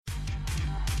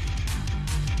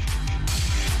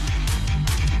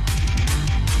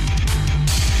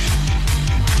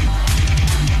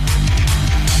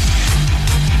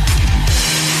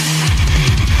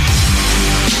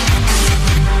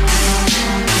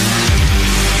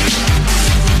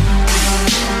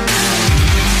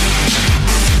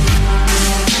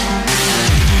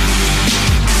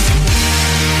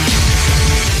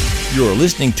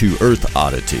listening to Earth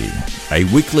Oddity, a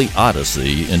weekly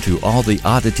odyssey into all the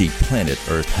oddity planet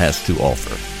Earth has to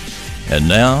offer. And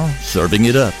now, serving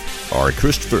it up are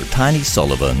Christopher Tiny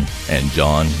Sullivan and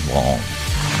John Long.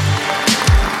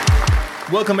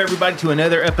 Welcome, everybody, to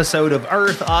another episode of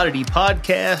Earth Oddity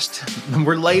Podcast.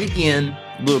 We're late again.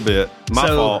 A little bit. My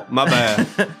fault. My bad.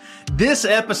 This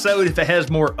episode, if it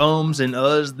has more ums and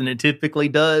uhs than it typically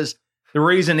does, the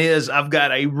reason is I've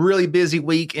got a really busy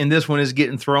week, and this one is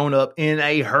getting thrown up in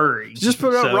a hurry. Just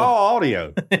put up raw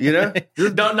audio, you know?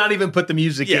 Not even put the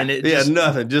music in it. Yeah,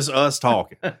 nothing. Just us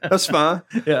talking. That's fine.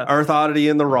 Yeah. Earth Oddity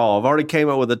in the raw. I've already came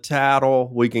up with a title.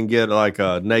 We can get like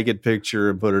a naked picture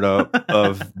and put it up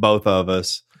of both of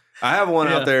us. I have one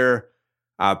out there.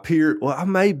 I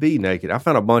may be naked. I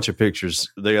found a bunch of pictures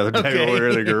the other day when we were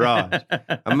in the garage.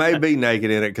 I may be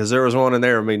naked in it because there was one in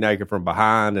there of me naked from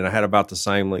behind, and I had about the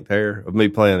same length hair of me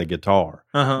playing the guitar.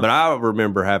 But I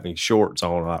remember having shorts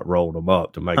on. I rolled them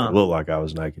up to make it look like I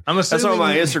was naked. That's on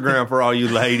my Instagram for all you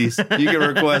ladies. You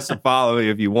can request to follow me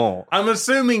if you want. I'm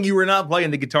assuming you were not playing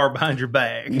the guitar behind your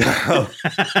back.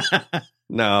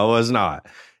 No, I was not.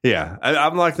 Yeah, I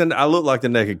look like the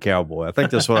naked cowboy. I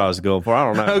think that's what I was going for. I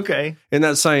don't know. Okay. In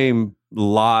that same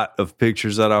lot of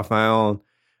pictures that I found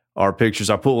are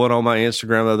pictures. I put one on my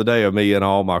Instagram the other day of me and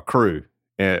all my crew.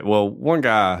 And one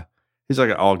guy, he's like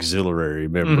an auxiliary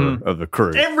member of the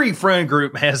crew. Every friend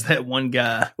group has that one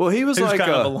guy. Well, he was who's like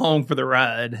kind of along for the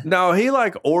ride. No, he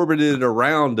like orbited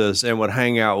around us and would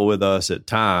hang out with us at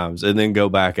times and then go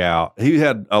back out. He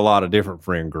had a lot of different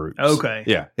friend groups. Okay.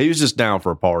 Yeah. He was just down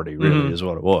for a party, really, is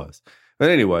what it was. But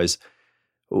anyways,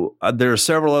 there are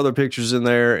several other pictures in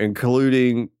there,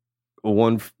 including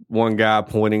one guy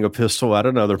pointing a pistol at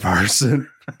another person.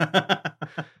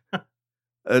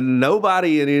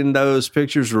 Nobody in those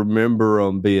pictures remember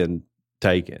them being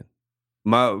taken.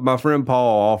 My friend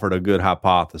Paul offered a good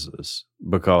hypothesis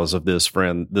because of this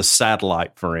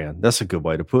satellite friend. That's a good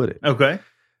way to put it. Okay.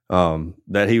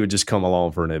 That he would just come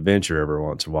along for an adventure every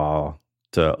once in a while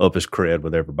to up his cred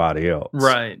with everybody else.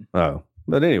 Right. Oh,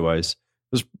 but anyways, it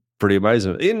was pretty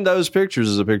amazing. In those pictures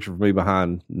is a picture of me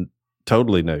behind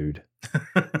totally nude.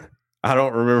 I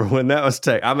don't remember when that was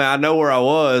taken. I mean, I know where I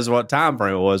was, what time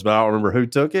frame it was, but I don't remember who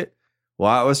took it,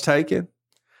 why it was taken.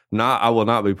 I will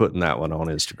not be putting that one on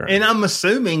Instagram. And I'm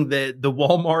assuming that the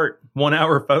Walmart 1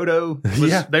 hour photo,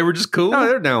 they were just cool. No,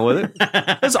 they're down with it.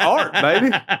 It's art,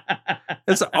 baby.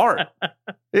 It's art.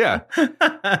 Yeah.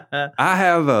 I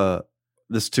have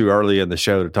this is too early in the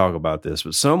show to talk about this,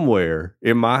 but somewhere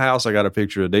in my house, I got a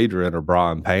picture of Deidre in her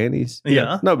bra and panties.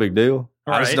 Yeah. No big deal.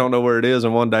 Right. I just don't know where it is,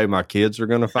 and one day my kids are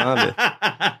going to find it.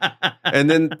 And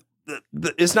then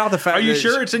it's not the fact. Are you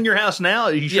sure it's in your house now?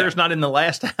 Are you sure it's not in the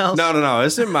last house? No.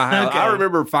 It's in my house. Okay. I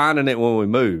remember finding it when we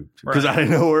moved because I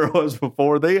didn't know where it was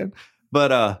before then.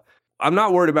 But I'm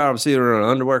not worried about them seeing her in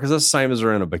underwear because that's the same as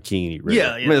her in a bikini. Really.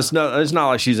 Yeah. I mean, it's not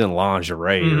like she's in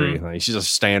lingerie or anything. She's a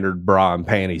standard bra and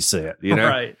panty set. You know,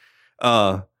 right?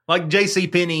 Like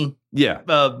JCPenney. Yeah.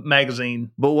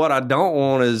 Magazine. But what I don't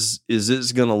want is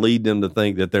it's going to lead them to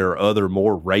think that there are other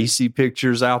more racy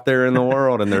pictures out there in the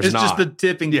world, and there's it's not. It's just the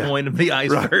tipping point of the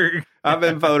iceberg. Right. I've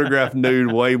been photographed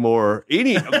nude way more.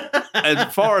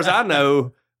 As far as I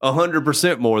know,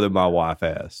 100% more than my wife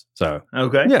has. So,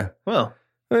 okay. Yeah. Well.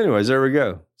 Anyways, there we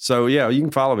go. So, yeah, you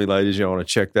can follow me, ladies. You want to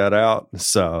check that out.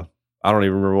 So, I don't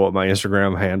even remember what my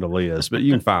Instagram handle is, but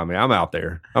you can find me. I'm out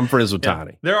there. I'm friends with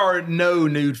Tiny. There are no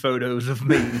nude photos of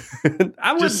me.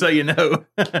 Just so you know.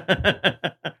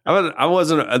 I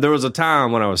wasn't. There was a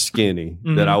time when I was skinny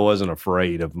that I wasn't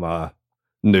afraid of my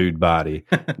nude body.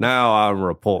 Now I'm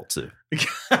repulsive.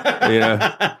 You know,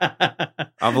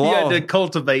 I've lost. You had to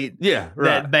cultivate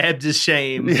that Baptist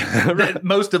shame that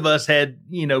most of us had,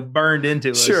 burned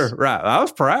into us. Sure, right. I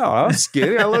was proud. I was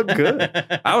skinny. I looked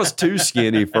good. I was too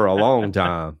skinny for a long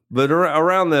time. But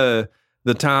around the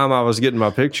time I was getting my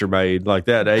picture made, like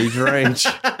that age range,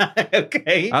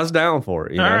 okay, I was down for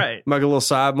it. You know? All right. Make a little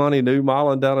side money, nude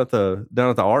modeling down at the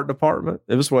art department.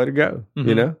 It was the way to go.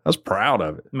 You know, I was proud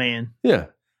of it. Man, yeah.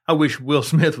 I wish Will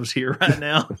Smith was here right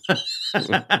now.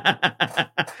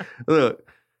 Look,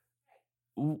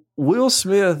 Will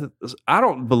Smith, I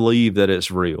don't believe that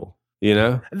it's real. You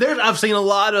know, I've seen a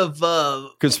lot of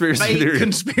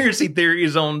conspiracy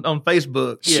theories on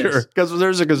Facebook. Yes. Sure, because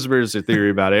there's a conspiracy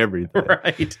theory about everything.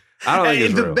 Right. I don't think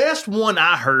it's the real. best one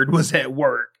I heard was at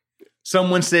work.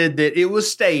 Someone said that it was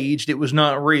staged. It was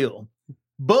not real.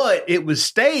 But it was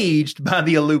staged by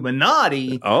the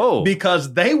Illuminati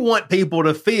because they want people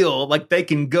to feel like they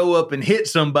can go up and hit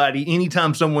somebody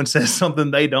anytime someone says something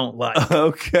they don't like.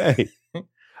 Okay.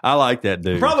 I like that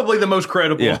dude. Probably the most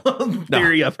credible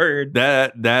theory I've heard.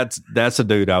 That's a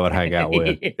dude I would hang out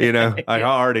with. You know, like, I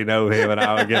already know him and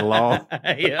I would get along.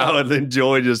 I would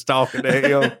enjoy just talking to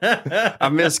him. I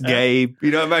miss Gabe.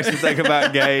 You know, it makes me think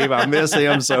about Gabe. I miss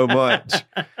him so much.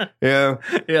 Yeah.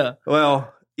 Yeah.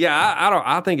 Well, yeah,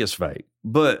 I think it's fake.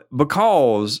 But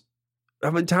because, I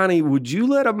mean, Tiny, would you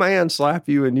let a man slap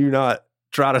you and you not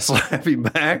try to slap him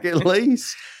back at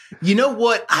least? You know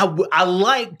what? I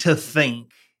like to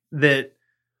think that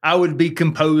I would be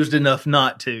composed enough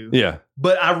not to. Yeah.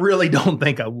 But I really don't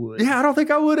think I would. Yeah, I don't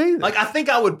think I would either. Like, I think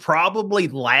I would probably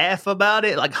laugh about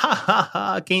it. Like, ha, ha,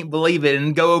 ha, I can't believe it.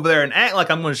 And go over there and act like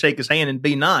I'm going to shake his hand and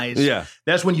be nice. Yeah.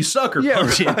 That's when you sucker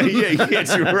punch him. Right. Yeah, he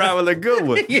hits you right with a good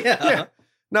one. Yeah.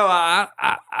 No,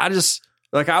 I just...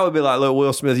 Like, I would be like, look,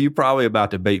 Will Smith, you probably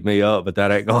about to beat me up, but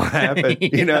that ain't going to happen.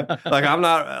 You know, like, I'm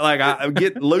not,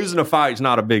 like, losing a fight's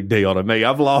not a big deal to me.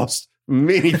 I've lost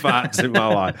many fights in my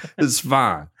life. It's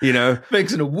fine, you know.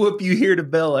 Fixing to whoop you here to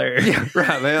Bel Air. Yeah,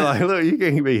 right, man. Like, look, you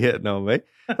can't be hitting on me.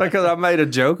 Because I made a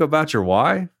joke about your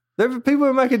wife. People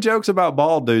are making jokes about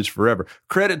bald dudes forever.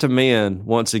 Credit to men,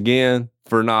 once again,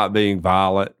 for not being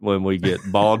violent when we get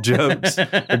bald jokes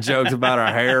or jokes about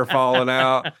our hair falling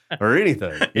out or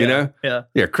anything, you know? Yeah.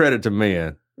 Yeah, credit to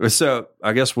men. So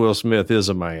I guess Will Smith is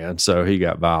a man, so he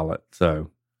got violent. So,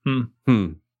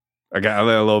 I got a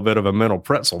little bit of a mental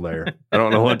pretzel there. I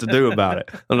don't know what to do about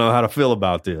it. I don't know how to feel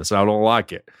about this. I don't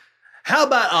like it. How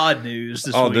about odd news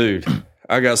this week? Dude,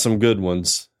 I got some good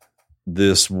ones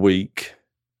this week.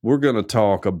 We're going to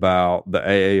talk about the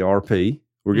AARP.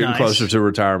 We're getting closer to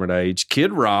retirement age.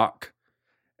 Kid Rock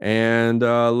and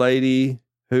a lady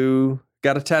who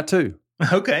got a tattoo.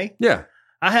 Okay. Yeah.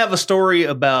 I have a story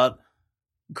about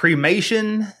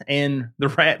cremation and the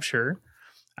rapture.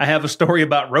 I have a story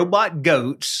about robot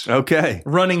goats. Okay.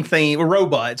 Running theme.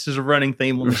 Robots is a running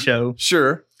theme on the show.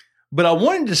 Sure. But I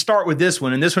wanted to start with this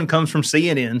one, and this one comes from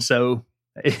CNN, so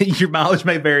your mileage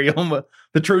may vary on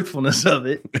the truthfulness of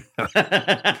it.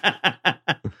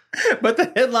 But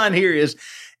the headline here is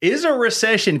a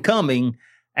recession coming?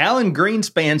 Alan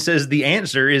Greenspan says the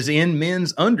answer is in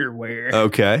men's underwear.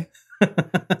 Okay.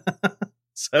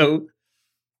 So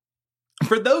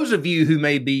for those of you who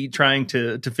may be trying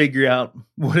to figure out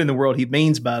what in the world he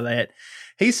means by that,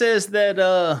 he says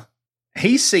that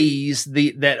he sees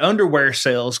that underwear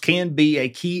sales can be a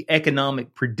key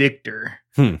economic predictor.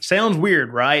 Sounds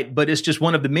weird, right? But it's just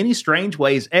one of the many strange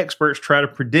ways experts try to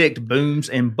predict booms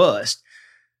and busts.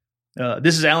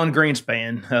 This is Alan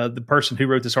Greenspan, the person who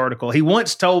wrote this article. He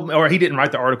once told me, or he didn't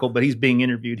write the article, but he's being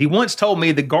interviewed. He once told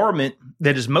me the garment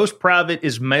that is most private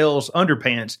is males'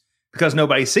 underpants because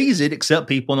nobody sees it except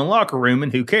people in the locker room,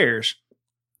 and who cares?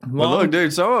 Well, look,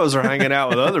 dude, some of us are hanging out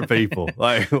with other people.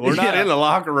 Like, we're not in the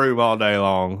locker room all day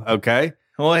long, okay?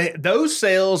 Well, those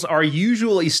sales are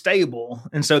usually stable,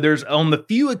 and so there's on the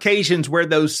few occasions where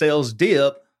those sales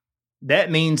dip,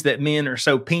 that means that men are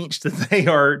so pinched that they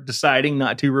are deciding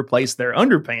not to replace their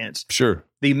underpants. Sure.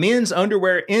 The Men's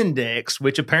Underwear Index,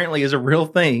 which apparently is a real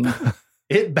thing,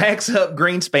 it backs up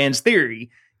Greenspan's theory.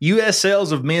 U.S.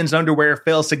 sales of men's underwear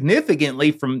fell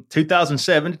significantly from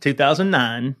 2007 to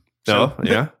 2009. So,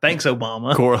 yeah. Thanks,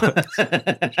 Obama.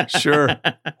 Sure.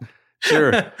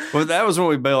 Well, that was when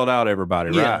we bailed out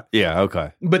everybody, right? Yeah,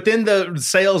 okay. But then the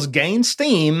sales gained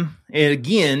steam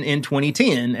again in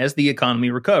 2010 as the economy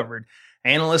recovered.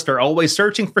 Analysts are always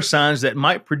searching for signs that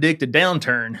might predict a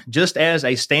downturn. Just as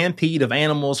a stampede of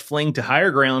animals fleeing to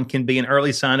higher ground can be an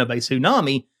early sign of a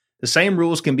tsunami, the same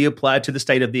rules can be applied to the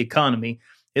state of the economy.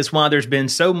 It's why there's been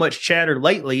so much chatter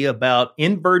lately about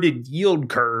inverted yield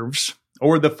curves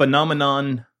or the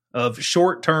phenomenon of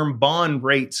short-term bond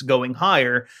rates going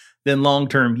higher than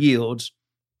long-term yields.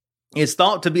 It's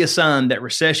thought to be a sign that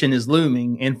recession is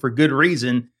looming, and for good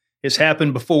reason. It's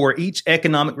happened before each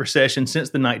economic recession since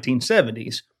the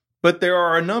 1970s. But there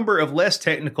are a number of less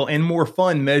technical and more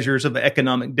fun measures of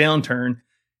economic downturn,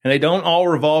 and they don't all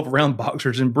revolve around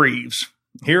boxers and briefs.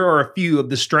 Here are a few of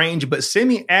the strange but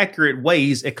semi-accurate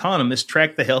ways economists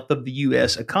track the health of the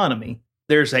U.S. economy.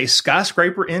 There's a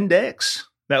skyscraper index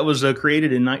that was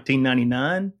created in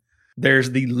 1999.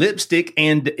 There's the lipstick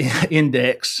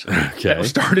index that was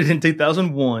started in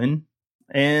 2001.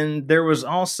 And there was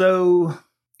also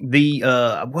the,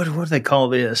 what do they call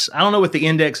this? I don't know what the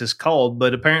index is called,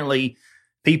 but apparently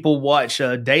people watch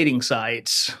dating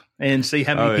sites and see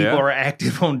how many people are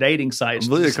active on dating sites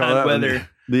to decide whether...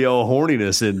 The old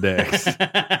horniness index.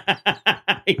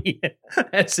 Yeah,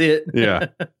 that's it. Yeah.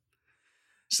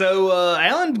 So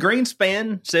Alan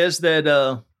Greenspan says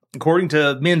that, according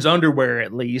to Men's Underwear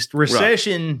at least,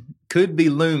 recession could be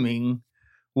looming.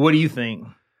 What do you think?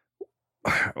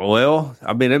 Well,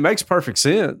 I mean, it makes perfect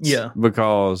sense. Yeah.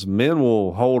 Because men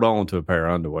will hold on to a pair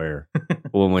of underwear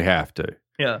when we have to.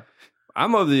 Yeah.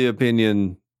 I'm of the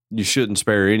opinion you shouldn't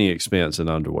spare any expense in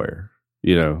underwear.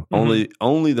 You know,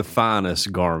 only the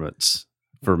finest garments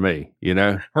for me, you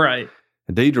know? Right.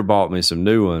 And Deidre bought me some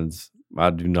new ones.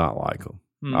 I do not like them.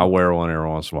 I wear one every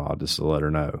once in a while just to let her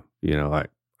know. You know,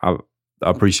 like, I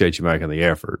appreciate you making the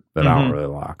effort, but I don't really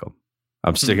like them.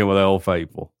 I'm sticking with the Old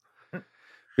Faithful.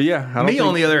 But yeah, on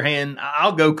the other hand,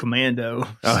 I'll go commando.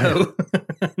 So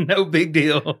no big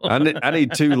deal. I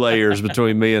need 2 layers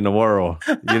between me and the world.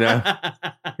 You know,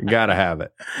 got to have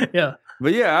it. Yeah.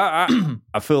 But yeah,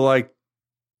 I feel like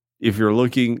if you're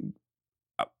looking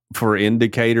for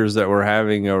indicators that we're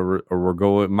having or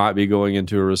might be going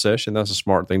into a recession, that's a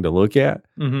smart thing to look at.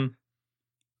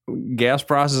 Gas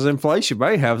prices, inflation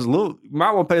might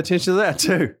might want to pay attention to that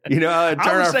too. You know,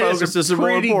 turn our focus to some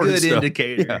more important good stuff.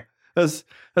 Indicator. Yeah.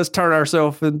 Let's turn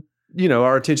ourselves and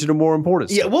our attention to more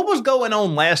important stuff. Yeah, what was going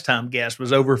on last time gas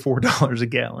was over $4 a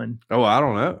gallon? Oh, I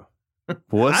don't know.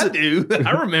 I do.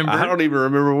 I remember. I don't even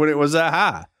remember when it was that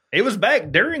high. It was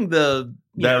back during that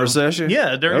recession?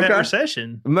 Yeah, during that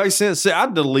recession. It makes sense. See, I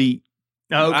delete.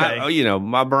 Okay.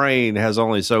 My brain has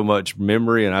only so much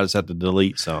memory, and I just have to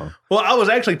delete some. Well, I was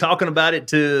actually talking about it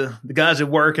to the guys at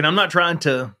work, and I'm not trying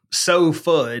to sow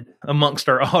FUD amongst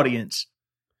our audience.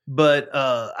 But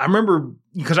I remember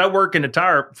because I work in a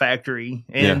tire factory,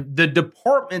 and the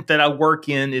department that I work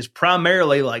in is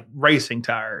primarily like racing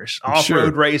tires,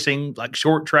 off-road racing, like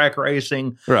short track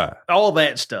racing, right? All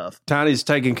that stuff. Tiny's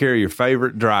taking care of your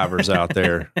favorite drivers out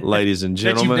there, ladies and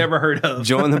gentlemen. That you've never heard of.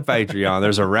 Join the Patreon.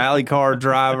 There's a rally car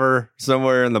driver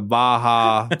somewhere in the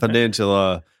Baja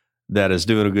Peninsula that is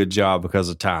doing a good job because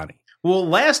of Tiny. Well,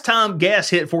 last time gas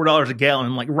hit $4 a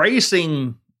gallon, like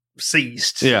racing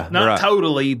ceased. Yeah, not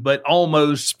totally, but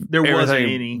almost. There wasn't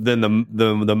any. Then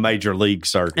the major league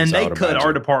circuits, and they cut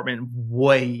our department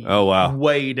way. Oh wow,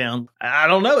 way down. I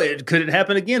don't know. Could it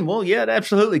happen again? Well, yeah, it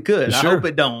absolutely could. Sure. I hope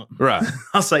it don't. Right,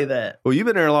 I'll say that. Well, you've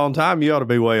been there a long time. You ought to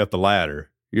be way up the ladder.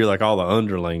 You're like all the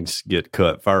underlings get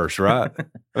cut first, right?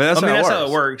 That's how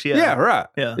it works. Yeah. Yeah. Right.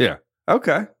 Yeah.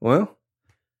 Okay. Well,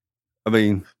 I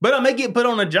mean, but I may get put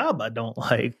on a job I don't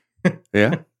like.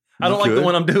 Yeah. I don't like the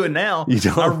one I'm doing now. You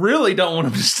don't? I really don't want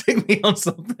them to stick me on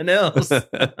something else.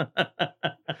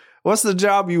 What's the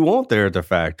job you want there at the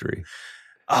factory?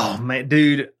 Oh, man,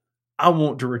 dude, I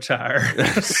want to retire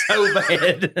so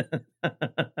bad.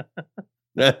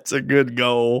 That's a good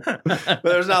goal. But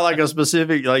there's not like a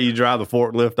specific, like you drive the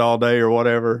forklift all day or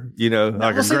whatever,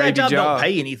 like a great job. Don't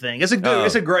pay anything. It's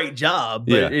a great job,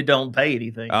 but it don't pay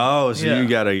anything. Oh, so you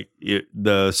got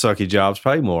the sucky jobs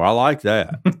pay more. I like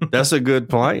that. That's a good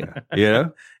plan. Yeah.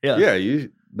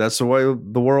 That's the way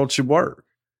the world should work.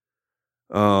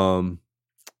 Okay.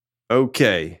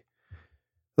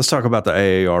 Let's talk about the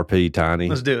AARP, Tiny.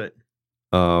 Let's do it.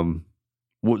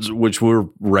 Which we're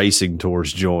racing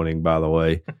towards joining, by the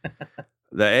way.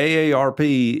 The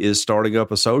AARP is starting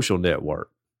up a social network,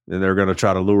 and they're going to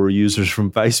try to lure users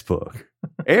from Facebook.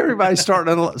 Everybody's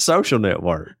starting a social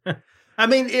network. I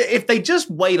mean, if they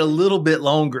just wait a little bit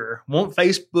longer, won't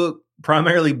Facebook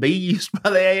primarily be used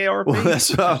by the AARP? Well, that's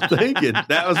what I'm thinking.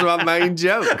 That was my main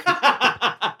joke.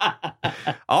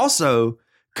 Also,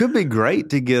 could be great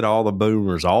to get all the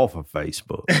boomers off of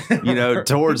Facebook,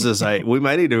 towards this. We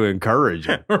may need to encourage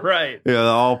them. Right. They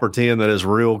all pretend that it's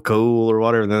real cool or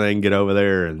whatever, and then they can get over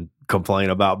there and complain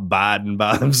about Biden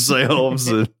by themselves.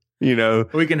 And,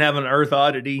 we can have an Earth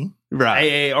Oddity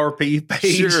AARP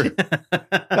page. Sure.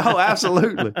 Oh,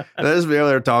 absolutely. Let's be over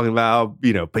there talking about,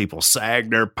 people sag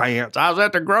their pants. I was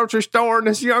at the grocery store and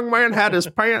this young man had his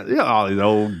pants. All these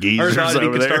old geezers Earth Oddity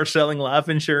over could there. start selling life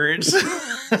insurance.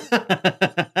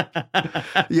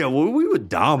 Yeah, we would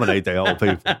dominate the old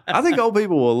people. I think old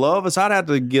people will love us. I'd have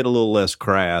to get a little less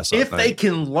crass. If they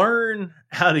can learn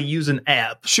how to use an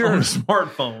app on a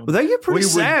smartphone. Well, they get pretty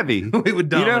savvy. We would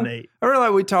dominate. I really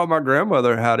like we taught my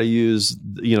grandmother how to use,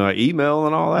 email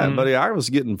and all that. Mm-hmm. Buddy, I was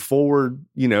getting forward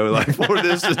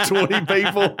this to 20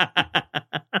 people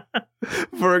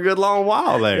for a good long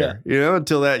while there.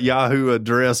 Until that Yahoo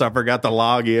address, I forgot to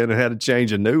log in and had to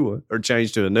change to a new one.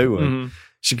 Mm-hmm.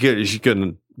 She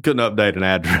couldn't update an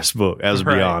address book. That was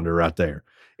beyond her right there.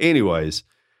 Anyways,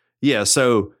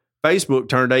 so Facebook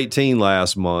turned 18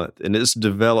 last month, and it's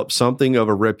developed something of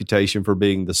a reputation for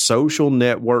being the social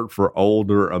network for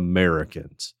older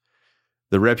Americans.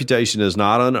 The reputation is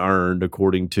not unearned.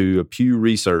 According to a Pew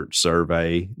Research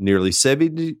survey, nearly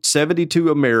 72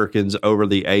 Americans over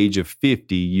the age of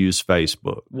 50 use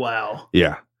Facebook. Wow.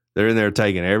 Yeah. They're in there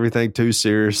taking everything too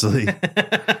seriously.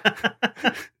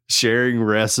 sharing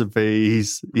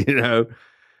recipes,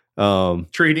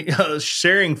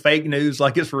 sharing fake news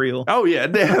like it's real. Oh yeah,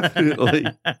 definitely.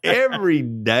 Every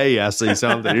day I see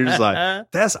something, you're just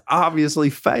like, that's obviously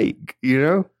fake,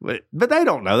 But they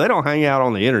don't know. They don't hang out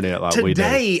on the internet like we do.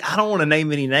 Today, I don't want to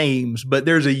name any names, but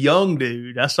there's a young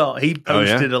dude. I saw he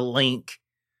posted a link,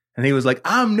 and he was like,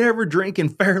 "I'm never drinking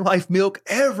Fairlife milk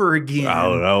ever again."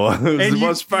 Oh no,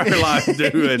 what's Fairlife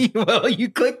doing? Well, you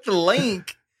click the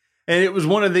link. And it was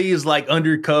one of these like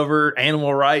undercover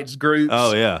animal rights groups.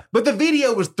 Oh, yeah. But the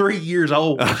video was 3 years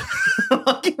old.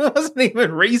 Like it wasn't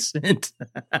even recent.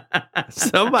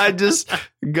 Somebody just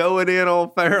going in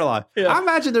on Fairlife. Yeah. I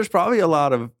imagine there's probably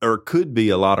could be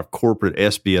a lot of corporate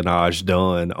espionage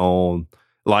done on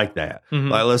like that. Mm-hmm.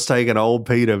 Like, let's take an old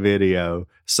PETA video,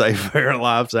 say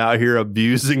Fairlife's out here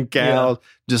abusing cows,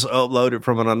 just upload it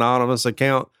from an anonymous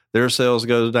account. Their sales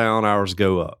goes down, ours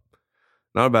go up.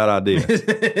 Not a bad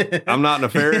idea. I'm not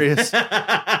nefarious.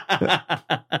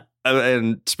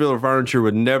 And Spiller Furniture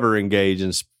would never engage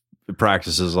in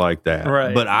practices like that.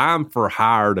 Right. But I'm for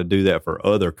hire to do that for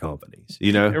other companies.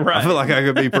 Right. I feel like I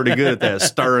could be pretty good at that,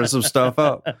 stirring some stuff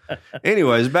up.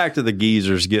 Anyways, back to the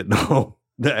geezers getting on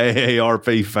the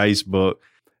AARP Facebook.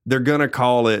 They're going to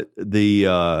call it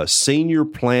the Senior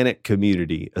Planet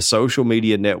Community, a social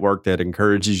media network that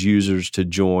encourages users to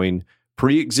join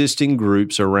pre-existing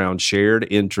groups around shared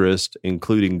interest,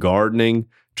 including gardening,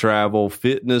 travel,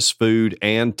 fitness, food,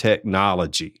 and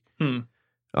technology.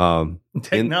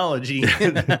 Technology.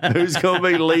 Who's going to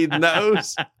be leading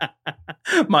those?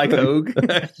 Mike Hogue.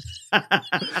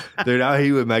 Dude,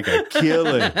 he would make a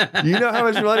killing. You know how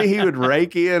much money he would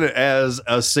rake in as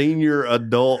a senior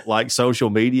adult, like social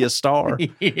media star?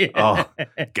 Yeah. Oh,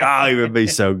 God, he would be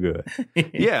so good.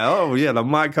 Yeah. Oh, yeah. The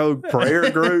Mike Hogue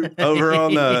prayer group over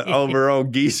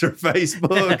on Geezer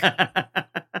Facebook.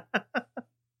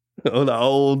 On the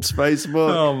old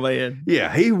Facebook. Oh, man.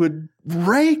 Yeah, he would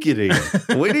rake it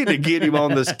in. We need to get him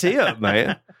on this tip,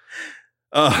 man.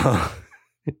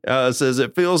 It says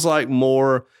it feels like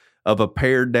more of a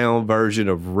pared down version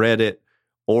of Reddit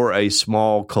or a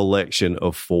small collection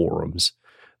of forums.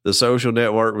 The social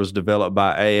network was developed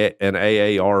by an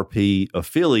AARP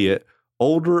affiliate,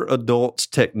 Older Adults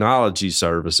Technology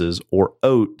Services, or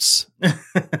OATS.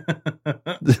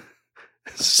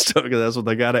 That's what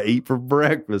they got to eat for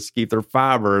breakfast, keep their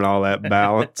fiber and all that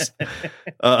balance.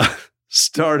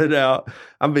 Started out,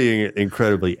 I'm being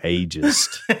incredibly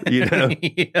ageist,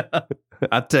 Yeah.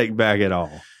 I take back it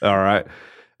all. All right.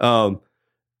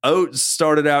 Oates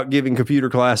started out giving computer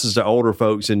classes to older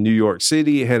folks in New York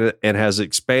City and has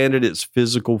expanded its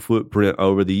physical footprint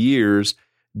over the years.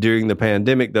 During the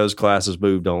pandemic, those classes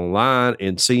moved online,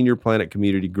 and Senior Planet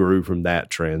Community grew from that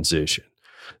transition.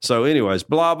 So anyways,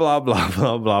 blah, blah, blah,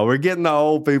 blah, blah. We're getting the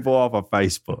old people off of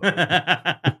Facebook.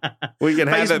 We can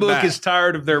have it back. Facebook is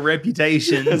tired of their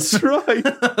reputation. That's right.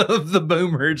 Of the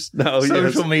boomers.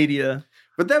 Social media.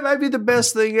 But that might be the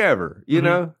best thing ever,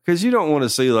 know? Because you don't want to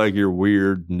see like your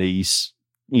weird niece,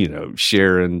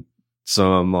 sharing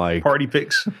some like party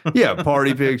pics. Yeah,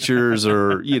 party pictures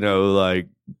or, like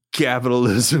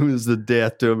capitalism is the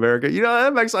death to America.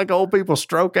 That makes like old people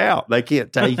stroke out. They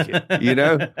can't take it,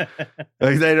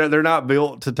 Like they're not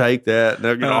built to take that.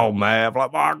 They're all mad.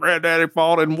 Like, my granddaddy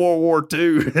fought in World War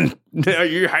II and now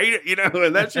you hate it,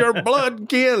 and that's your blood and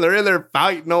kin. They're in there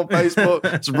fighting on Facebook.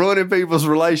 It's ruining people's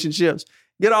relationships.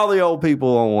 Get all the old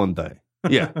people on one thing.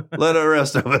 Yeah. Let the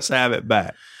rest of us have it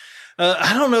back.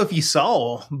 I don't know if you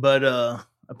saw, but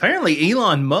apparently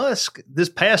Elon Musk this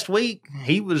past week,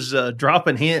 he was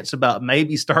dropping hints about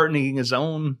maybe starting his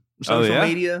own social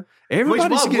media.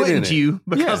 Everybody's getting in it.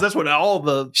 Because that's what all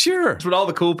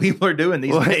the cool people are doing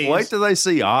these days. Wait till they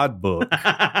see Odd Book.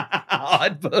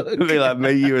 Odd Book. It'll be like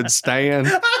me, you, and Stan.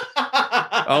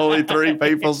 Only 3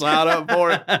 people sign up for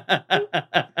it.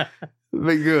 It'd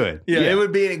be good. Yeah, it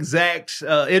would be an exact.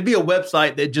 It'd be a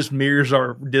website that just mirrors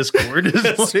our Discord. Is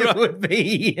what it would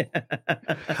be.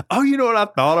 Oh, you know what I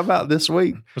thought about this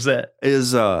week? What's that?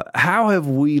 Is how have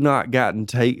we not gotten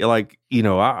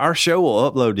our show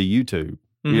will upload to YouTube.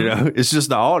 Mm-hmm. It's just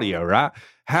the audio, right?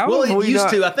 How it used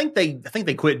to. I think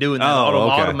they quit doing that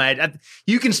automatic.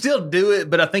 You can still do it,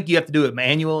 but I think you have to do it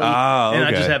manually. And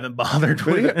I just haven't bothered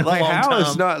with it. Like, how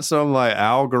is not some like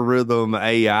algorithm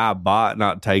AI bot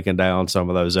not taking down some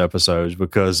of those episodes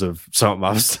because of something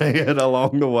I've said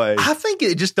along the way? I think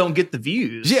it just don't get the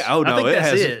views. Yeah. Oh no, I think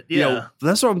that's it. Yeah,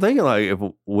 that's what I'm thinking. Like, if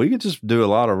we could just do a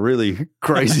lot of really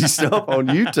crazy stuff on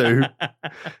YouTube,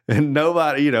 and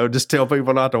nobody, just tell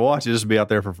people not to watch it, just be out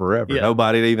there for forever. Yeah.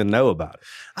 Nobody'd even know about it.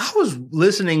 I was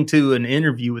listening to an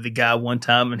interview with a guy one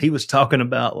time, and he was talking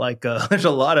about like there's a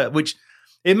lot of which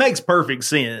It makes perfect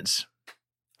sense.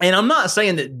 And I'm not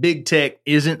saying that big tech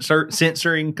isn't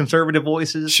censoring conservative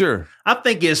voices. Sure. I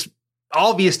think it's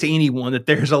obvious to anyone that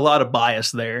there's a lot of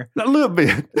bias there. A little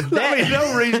bit.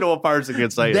 No reasonable person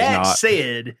can say it's not. That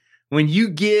said, when you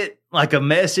get like a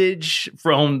message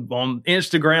on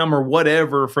Instagram or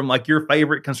whatever from like your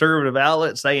favorite conservative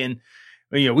outlet saying,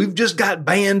 we've just got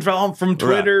banned from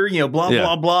Twitter, blah,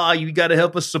 blah, blah. You got to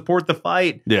help us support the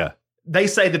fight. Yeah. They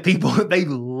say the people, they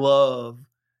love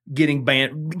getting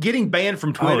banned. Getting banned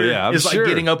from Twitter is like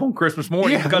getting up on Christmas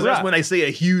morning because that's when they see a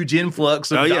huge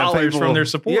influx of dollars from their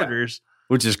supporters. Yeah.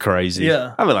 Which is crazy.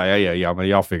 Yeah. I'd be like,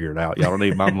 y'all figure it out. Y'all don't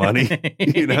need my money.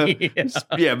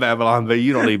 Babylon V,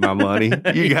 you don't need my money.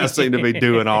 You guys seem to be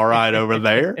doing all right over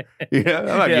there. I'm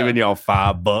not giving y'all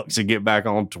 $5 to get back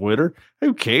on Twitter.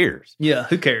 Who cares? Yeah,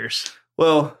 who cares?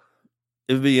 Well,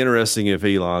 it'd be interesting if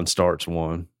Elon starts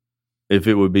one, if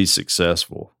it would be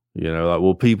successful.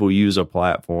 Will people use a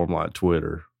platform like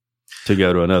Twitter to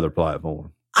go to another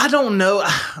platform? I don't know.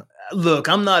 Look,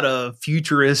 I'm not a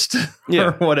futurist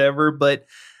or whatever, but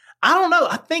I don't know.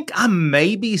 I think I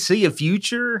maybe see a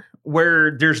future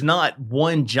where there's not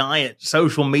one giant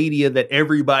social media that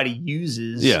everybody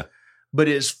uses. Yeah. But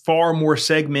it's far more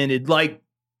segmented, like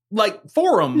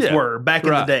forums were back in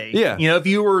the day. Yeah. If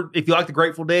you like the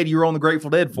Grateful Dead, you were on the Grateful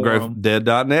Dead forum.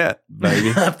 GratefulDead.net,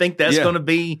 baby. I think that's going to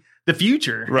be the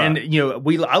future. Right.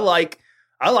 And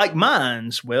I like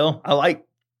Minds. Well, I like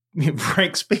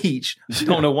Frank's speech. I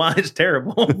don't know why it's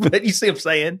terrible, but you see what I'm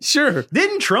saying? Sure.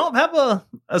 Didn't Trump have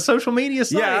a social media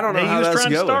site? Yeah, I don't know how that's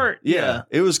trying to start. Yeah.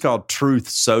 It was called Truth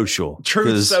Social.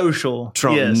 Truth Social.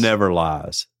 Trump never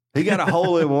lies. He got a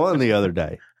hole in one the other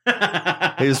day.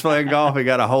 He was playing golf. He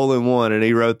got a hole in one, and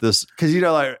he wrote this because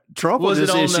Trump was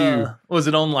just issue. Was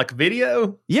it on like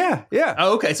video? Yeah.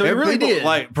 Oh, okay. So he really did.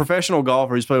 Like professional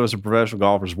golfers, he's playing with some professional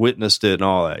golfers, witnessed it and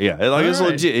all that. Yeah, it's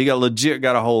legit. He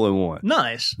got a hole in one.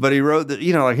 Nice. But he wrote that.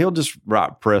 He'll just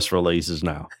write press releases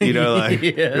now.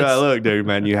 Look, dude,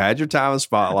 man, you had your time in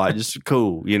spotlight. Just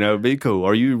cool. Be cool.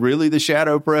 Are you really the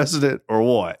shadow president or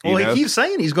what? Well, he keeps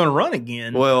saying he's going to run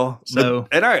again. Well, so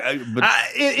if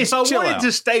I wanted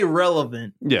to stay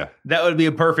relevant, that would be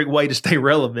a perfect way to stay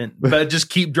relevant. But just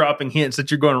keep dropping hints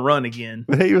that you're going to run again.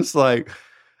 But he was like,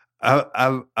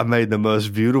 I made the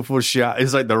most beautiful shot.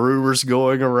 It's like the rumors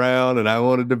going around, and I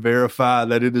wanted to verify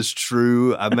that it is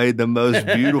true. I made the most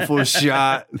beautiful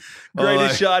shot.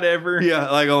 Greatest shot ever.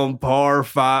 Yeah, like on par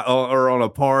 5 or on a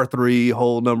par 3,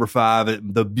 hole number 5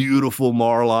 at the beautiful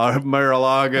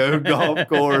Mar-a-Lago golf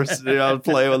course. I was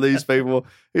playing with these people.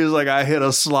 He was like, I hit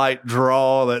a slight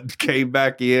draw that came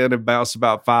back in and bounced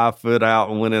about 5 foot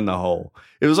out and went in the hole.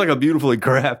 It was like a beautifully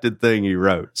crafted thing he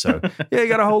wrote. So, he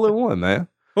got a hole in one, man.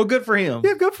 Well, good for him.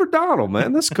 Yeah, good for Donald,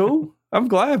 man. That's cool. I'm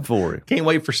glad for him. Can't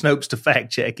wait for Snopes to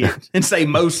fact check it and say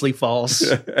mostly false.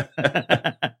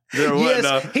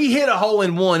 Yes, he hit a hole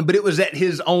in one, but it was at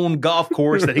his own golf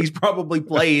course that he's probably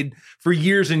played for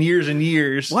years and years and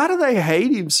years. Why do they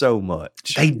hate him so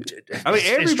much?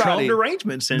 Everybody. Trump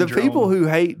derangement syndrome. The people who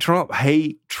hate Trump.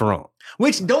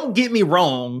 Which, don't get me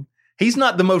wrong, he's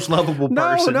not the most lovable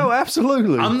person. No,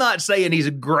 absolutely. I'm not saying he's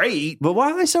great. But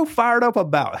why are they so fired up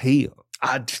about him?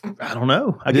 I don't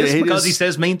know. I guess because he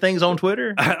says mean things on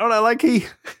Twitter. I don't know. Like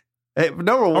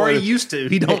number one, or he used to.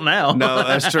 He don't now. No,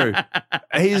 that's true.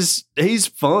 He's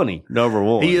funny. Number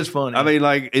one, he is funny. I mean,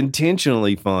 like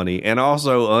intentionally funny, and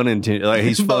also unintentionally. Like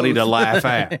he's funny to laugh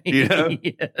at.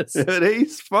 Yes, but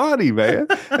he's funny, man.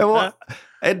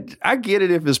 And I get it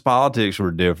if his politics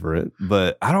were different,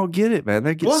 but I don't get it, man.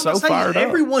 They get so fired up.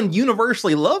 Everyone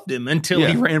universally loved him until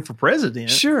he ran for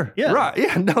president. Sure. Yeah. Right.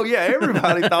 Yeah. No, yeah.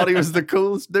 Everybody thought he was the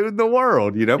coolest dude in the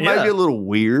world. Maybe a little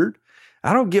weird.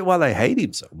 I don't get why they hate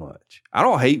him so much. I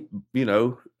don't hate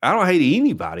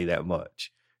anybody that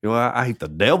much. I hate the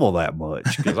devil that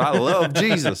much because I love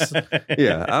Jesus.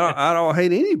 Yeah. I don't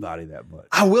hate anybody that much.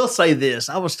 I will say this.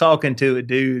 I was talking to a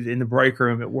dude in the break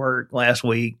room at work last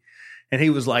week. And he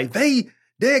was like,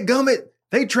 dadgummit,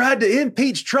 they tried to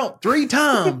impeach Trump 3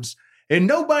 times. And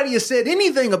nobody has said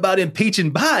anything about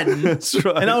impeaching Biden. That's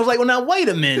right. And I was like, well, now, wait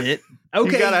a minute.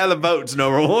 Okay. You got to have the votes,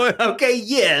 number one. Okay,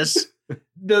 yes.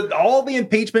 All the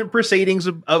impeachment proceedings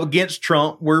against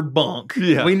Trump were bunk.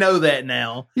 Yeah. We know that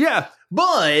now. Yeah.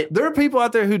 But there are people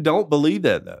out there who don't believe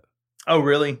that, though. Oh,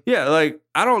 really? Yeah. Like,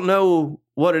 I don't know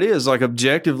what it is. Like,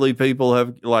 objectively, people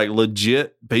have, like,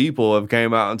 legit people have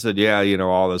came out and said, yeah,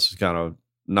 all this is kind of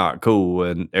not cool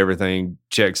and everything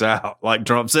checks out like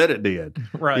Trump said it did.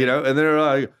 Right. And they're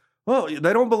like, well,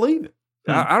 they don't believe it.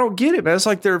 I don't get it, man. It's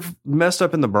like they're messed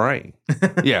up in the brain.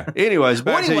 Yeah. Anyways,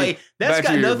 that's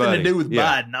got nothing to do with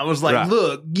Biden. I was like,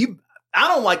 look, I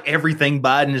don't like everything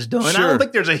Biden has done. Sure. I don't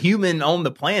think there's a human on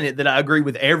the planet that I agree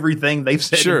with everything they've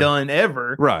said and done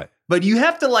ever. Right. But you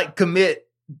have to like commit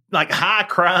like high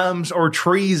crimes or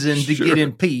treason to get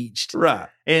impeached. Right.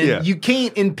 And you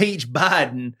can't impeach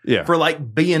Biden for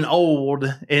like being old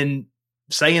and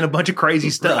saying a bunch of crazy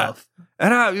stuff.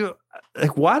 Right. And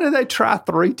like, why did they try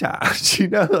 3 times? You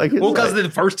know, like, well, because the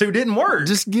first 2 didn't work.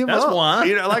 Just give up. That's why.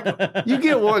 You know, like you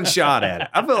get one shot at it.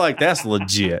 I feel like that's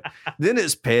legit. Then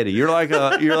it's petty. You're like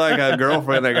a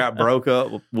girlfriend that got broke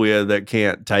up with that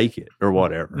can't take it or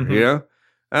whatever. Mm-hmm. You know,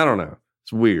 I don't know.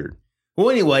 It's weird. Well,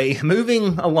 anyway,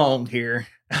 moving along here.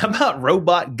 How about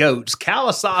robot goats?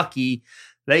 Kawasaki,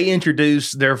 they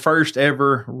introduced their first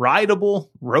ever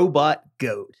rideable robot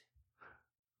goat.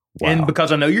 Wow. And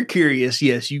because I know you're curious,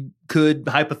 yes, you could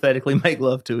hypothetically make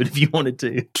love to it if you wanted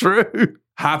to. True.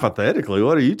 Hypothetically,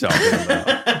 what are you talking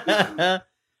about?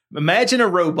 Imagine a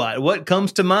robot. What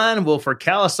comes to mind? Well, for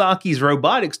Kawasaki's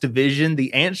robotics division,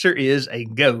 the answer is a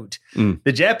goat.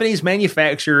 The Japanese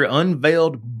manufacturer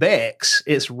unveiled Bex,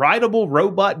 its rideable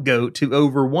robot goat, to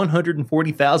over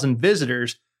 140,000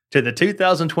 visitors to the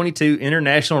 2022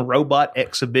 International Robot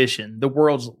Exhibition, the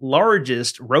world's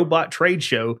largest robot trade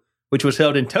show, which was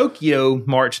held in Tokyo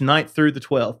March 9th through the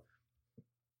 12th.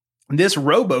 This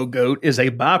robo-goat is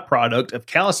a byproduct of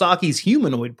Kawasaki's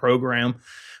humanoid program,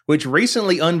 which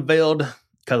recently unveiled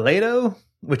Kaleido,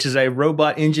 which is a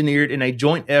robot engineered in a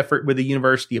joint effort with the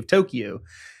University of Tokyo.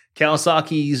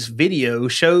 Kawasaki's video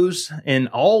shows an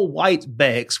all-white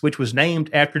Bex, which was named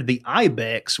after the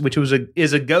ibex, which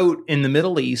is a goat in the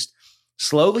Middle East,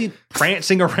 slowly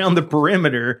prancing around the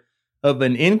perimeter of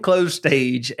an enclosed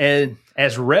stage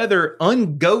as rather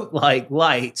ungoat-like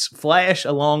lights flash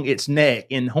along its neck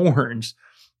and horns.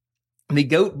 The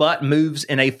goat bot moves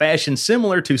in a fashion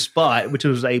similar to Spot, which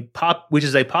is a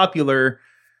popular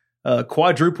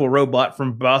quadruple robot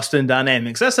from Boston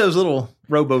Dynamics. That's those little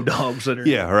robo dogs that are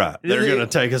right. They're going to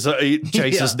take us,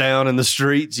 chase us down in the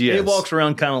streets. Yes, it walks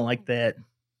around kind of like that.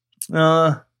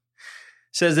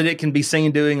 Says that it can be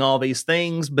seen doing all these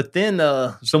things, but then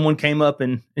someone came up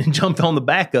and jumped on the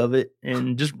back of it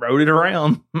and just rode it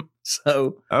around.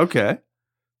 So okay.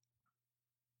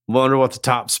 Wonder what the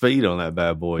top speed on that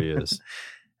bad boy is.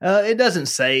 It doesn't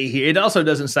say here. It also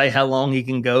doesn't say how long he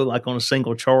can go, like on a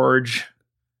single charge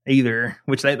either,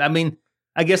 which I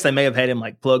guess they may have had him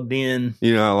like plugged in.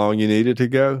 You know how long you need it to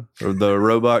go? Or the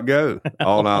robot go?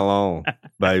 All night long,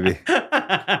 baby.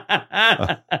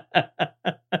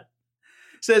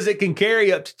 Says it can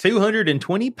carry up to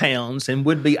 220 pounds and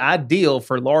would be ideal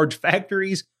for large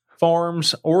factories,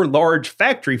 farms, or large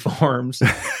factory farms.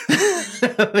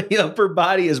 The upper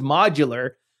body is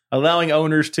modular, allowing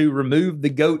owners to remove the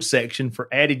goat section for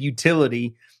added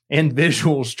utility and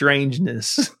visual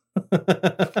strangeness.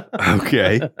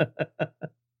 Okay.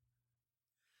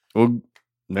 Well,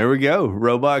 there we go.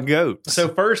 Robot goats. So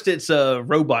first it's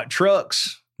robot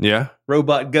trucks. Yeah.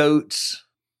 Robot goats.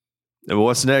 And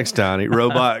what's next, Tiny?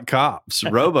 Robot cops.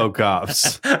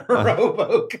 Robo-cops.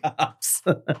 Robo-cops.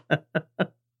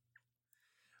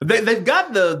 They've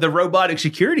got the robotic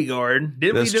security guard.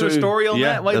 Didn't we do a story on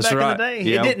that way back in the day?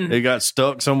 Yeah, it got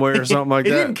stuck somewhere or something like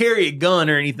that. It didn't carry a gun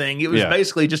or anything. It was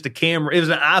basically just a camera. It was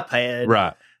an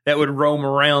iPad that would roam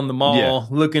around the mall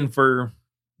looking for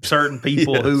certain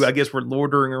people who I guess were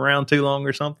loitering around too long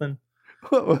or something.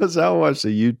 What was I watched a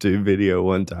YouTube video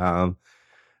one time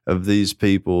of these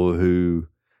people who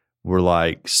were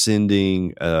like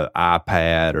sending an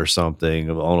iPad or something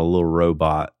on a little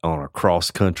robot on a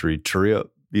cross-country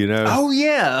trip, you know? Oh,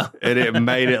 yeah. And it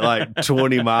made it like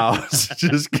 20 miles,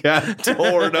 just got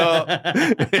torn up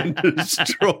and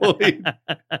destroyed.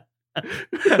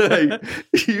 Like,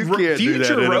 you can't do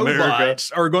that in robots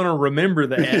America. Are going to remember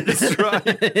that. That's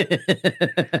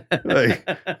right. Like,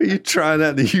 are you trying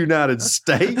that in the United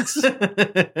States?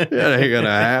 That ain't going to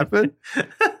happen.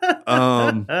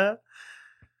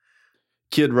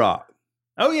 Kid Rock.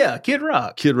 Oh, yeah. Kid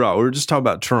Rock. Kid Rock. We were just talking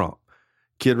about Trump.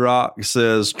 Kid Rock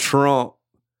says Trump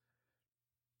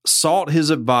sought his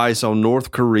advice on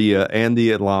North Korea and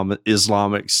the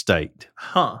Islamic State.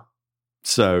 Huh.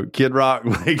 So Kid Rock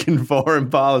making foreign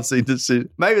policy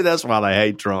decisions. Maybe that's why they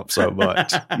hate Trump so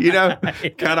much. You know,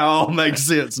 kind of all makes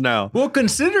sense now. Well,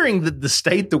 considering the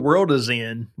state the world is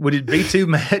in, would it be too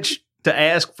much to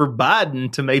ask for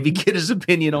Biden to maybe get his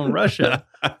opinion on Russia?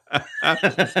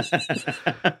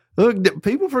 Look,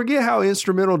 people forget how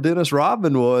instrumental Dennis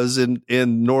Rodman was in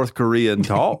North Korean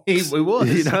talks. He was.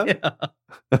 You know?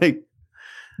 Like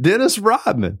Dennis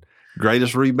Rodman.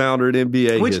 Greatest rebounder in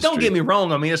NBA Which, history. don't get me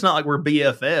wrong, I mean, it's not like we're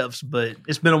BFFs, but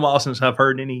it's been a while since I've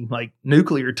heard any like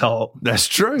nuclear talk. That's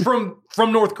true. From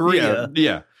North Korea.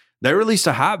 Yeah. They released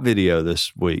a hype video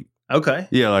this week. Okay.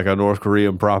 Yeah, like a North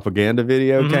Korean propaganda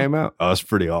video came out. Oh, it's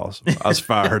pretty awesome. I was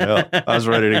fired up. I was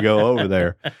ready to go over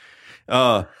there.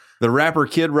 The rapper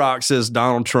Kid Rock says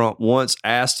Donald Trump once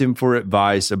asked him for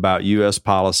advice about U.S.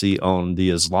 policy on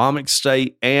the Islamic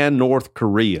State and North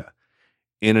Korea.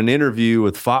 In an interview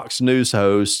with Fox News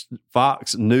host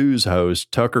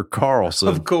Tucker Carlson.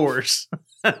 Of course.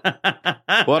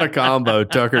 What a combo,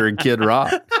 Tucker and Kid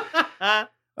Rock.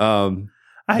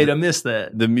 I hate to miss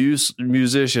that. The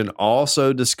musician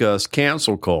also discussed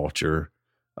cancel culture,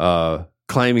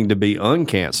 claiming to be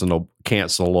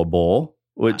uncancelable,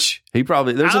 which he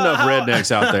probably, there's enough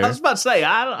rednecks out there. I was about to say,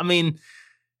 I mean,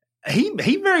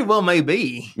 he very well may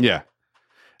be. Yeah.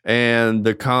 And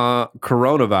the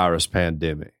coronavirus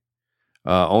pandemic.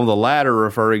 On the latter,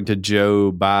 referring to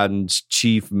Joe Biden's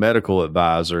chief medical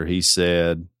advisor, he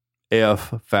said, F.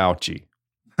 Fauci.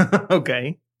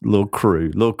 Okay. Little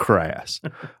crass.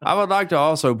 I would like to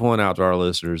also point out to our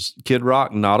listeners, Kid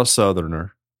Rock, not a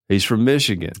Southerner. He's from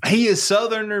Michigan. He is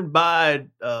Southerner by,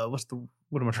 what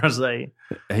am I trying to say?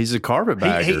 He's a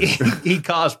carpetbagger. He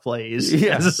cosplays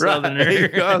as a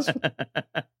Southerner. Right.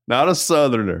 Not a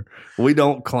Southerner. We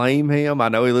don't claim him. I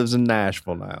know he lives in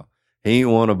Nashville now. He ain't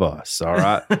one of us, all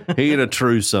right? He ain't a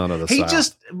true son of the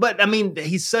South. But I mean,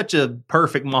 he's such a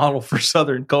perfect model for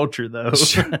Southern culture, though.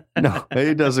 No,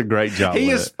 he does a great job. He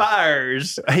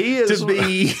aspires to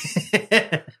be.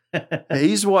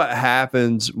 He's what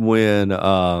happens when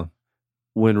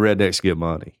rednecks get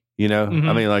money. You know,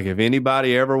 I mean, like if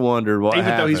anybody ever wondered what happens,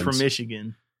 even though he's from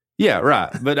Michigan. Yeah, right.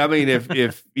 But I mean,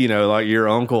 if you know, like your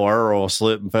Uncle Earl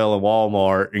slipped and fell in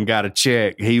Walmart and got a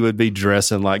check, he would be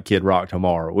dressing like Kid Rock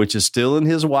tomorrow, which is still in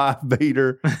his wife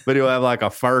beater, but he'll have like a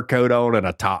fur coat on and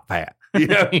a top hat. You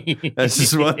know, that's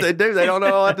just what they do. They don't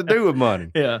know what to do with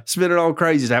money. Yeah, spend it on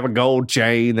crazy. To have a gold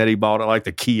chain that he bought at like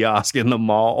the kiosk in the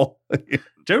mall.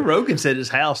 Joe Rogan said his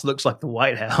house looks like the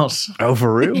White House. Oh,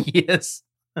 for real? Yes.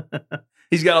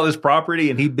 He's got all this property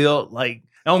and he built like,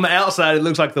 on the outside, it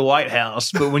looks like the White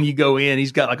House, but when you go in,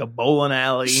 he's got like a bowling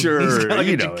alley. Sure. He's got like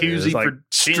a jacuzzi like for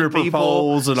stripper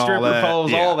poles and all that.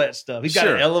 All that stuff. He's got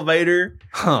an elevator.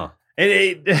 Huh.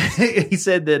 And he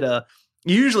said that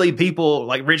usually people,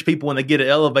 like rich people, when they get an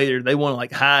elevator, they want to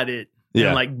like hide it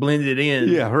and like blend it in.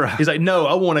 Yeah, right. He's like, no,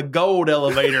 I want a gold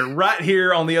elevator right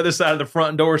here on the other side of the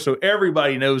front door so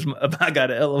everybody knows I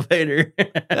got an elevator.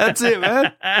 That's it,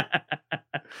 man.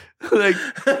 Like,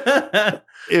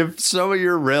 if some of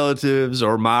your relatives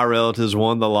or my relatives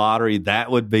won the lottery, that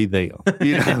would be them.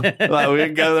 You know, like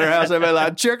we'd go to their house and be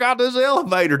like, check out this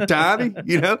elevator, Tiny.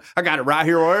 You know, I got it right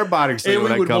here where everybody can see. And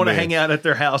we would want to hang out at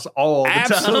their house all the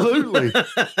time. Absolutely.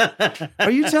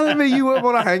 Are you telling me you would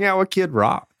want to hang out with Kid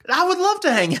Rock? I would love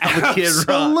to hang out with Kid Rock.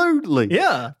 Absolutely.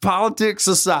 Yeah. Politics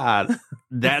aside,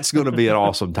 that's going to be an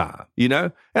awesome time, you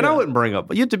know? And I wouldn't bring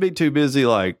up, you have to be too busy,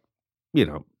 like, you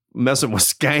know, messing with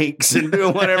skanks and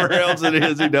doing whatever else it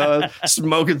is he does,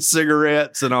 smoking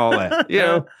cigarettes and all that, you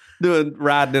know,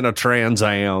 riding in a Trans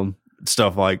Am,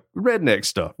 stuff like redneck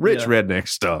stuff, rich redneck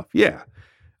stuff. Yeah.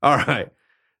 All right.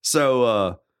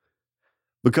 So,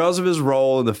 because of his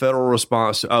role in the federal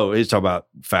response to, he's talking about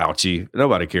Fauci.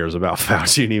 Nobody cares about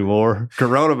Fauci anymore.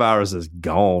 Coronavirus is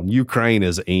gone. Ukraine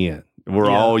is in. We're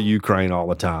all Ukraine all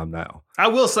the time now. I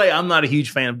will say I'm not a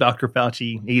huge fan of Dr.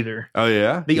 Fauci either. Oh,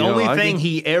 yeah? The only thing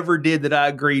he ever did that I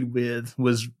agreed with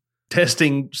was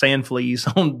testing sand fleas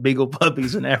on beagle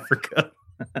puppies in Africa.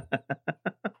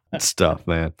 Stuff,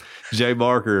 man. Jay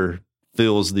Barker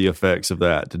feels the effects of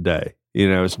that today. You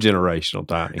know, it's generational,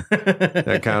 Tiny.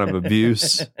 That kind of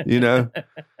abuse, you know?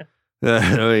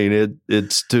 I mean,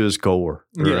 it's to his core.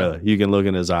 Really. You can look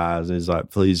in his eyes and he's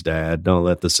like, please, Dad, don't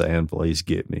let the sand fleas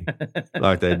get me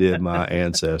like they did my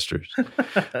ancestors.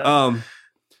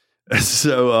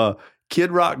 So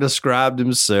Kid Rock described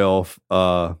himself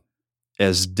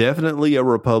as definitely a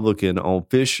Republican on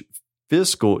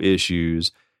fiscal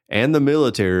issues and the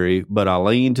military, but I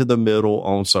lean to the middle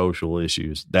on social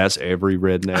issues. That's every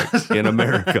redneck in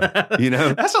America, you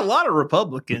know? That's a lot of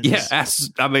Republicans. Yeah,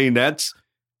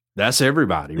 that's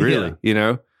everybody, really, you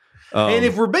know? And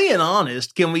if we're being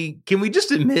honest, can we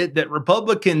just admit that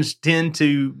Republicans tend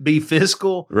to be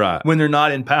fiscal when they're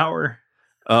not in power?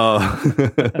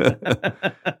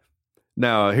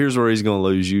 Now, here's where he's going to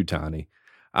lose you, Tiny.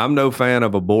 I'm no fan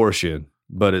of abortion,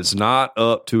 but it's not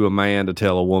up to a man to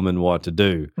tell a woman what to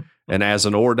do. And as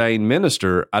an ordained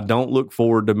minister, I don't look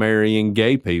forward to marrying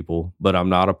gay people, but I'm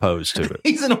not opposed to it.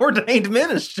 He's an ordained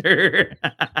minister.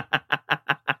 I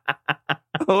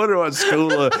wonder what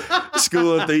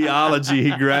school of theology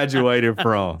he graduated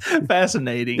from.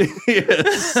 Fascinating.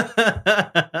 Yes.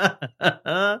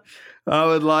 I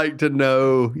would like to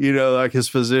know, like his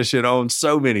position on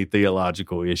so many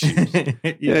theological issues.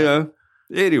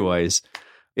 Anyways,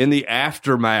 in the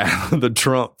aftermath of the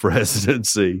Trump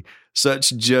presidency,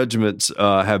 such judgments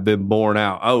have been borne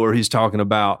out. Oh, where he's talking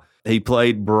about he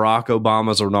played Barack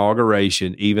Obama's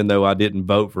inauguration, even though I didn't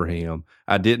vote for him.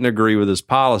 I didn't agree with his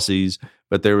policies,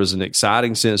 but there was an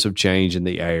exciting sense of change in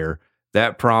the air.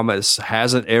 That promise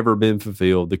hasn't ever been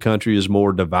fulfilled. The country is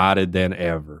more divided than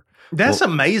ever. That's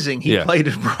amazing. He played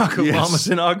at Barack Obama's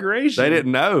inauguration. They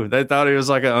didn't know. They thought he was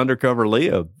like an undercover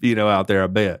Leo, out there, I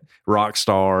bet. Rock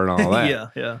star and all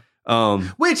that.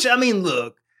 Yeah. Which, I mean,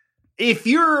 look, if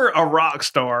you're a rock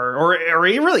star or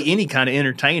really any kind of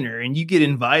entertainer and you get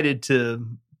invited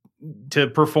to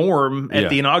perform at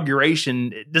the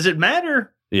inauguration, does it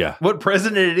matter? Yeah. What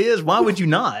president it is? Why would you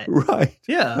not? Right.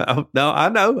 Yeah. No, I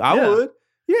know. I would.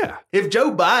 Yeah. If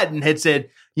Joe Biden had said,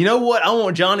 you know what, I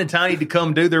want John and Tiny to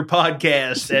come do their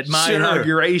podcast at my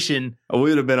inauguration, we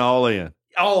would have been all in.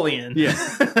 All in. Yeah.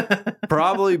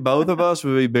 Probably both of us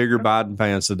would be bigger Biden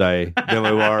fans today than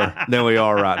we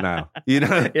are right now.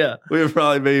 Yeah. We would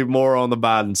probably be more on the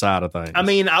Biden side of things. I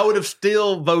mean, I would have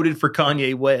still voted for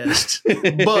Kanye West,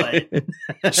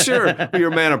 but sure,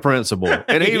 you're a man of principle,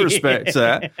 and he respects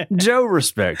that. Joe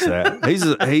respects that.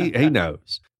 He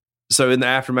knows. So in the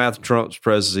aftermath of Trump's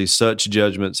presidency, such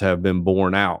judgments have been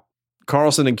borne out.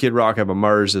 Carlson and Kid Rock have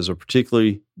emerged as a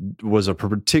particularly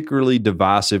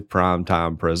divisive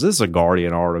primetime president. This is a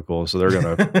Guardian article, so they're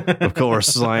going to, of course,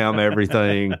 slam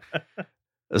everything.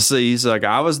 See, he's like,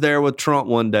 I was there with Trump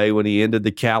one day when he ended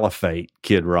the caliphate,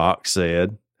 Kid Rock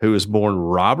said, who was born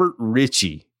Robert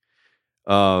Ritchie.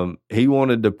 He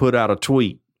wanted to put out a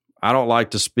tweet. I don't like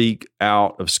to speak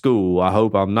out of school. I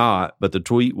hope I'm not. But the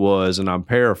tweet was, and I'm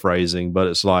paraphrasing, but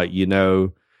it's like,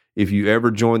 if you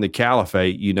ever join the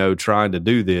caliphate, trying to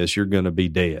do this, you're going to be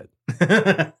dead.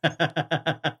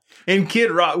 And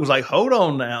Kid Rock was like, hold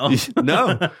on now.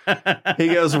 No. He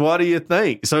goes, what do you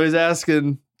think? So he's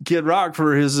asking Kid Rock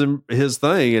for his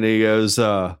thing. And he goes,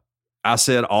 I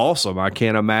said, awesome. I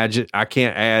can't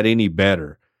add any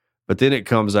better. But then it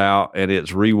comes out and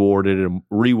it's reworded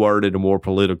and more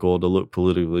political to look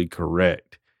politically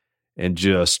correct and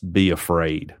just be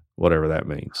afraid. Whatever that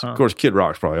means. Of course, Kid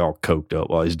Rock's probably all coked up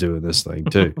while he's doing this thing,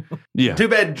 too. Yeah. Too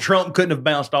bad Trump couldn't have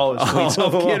bounced all his tweets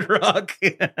off Kid Rock.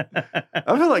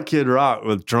 I feel like Kid Rock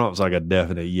with Trump's like a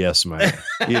definite yes man.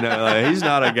 He's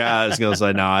not a guy that's going to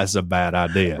say, no, that's a bad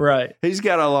idea. Right. He's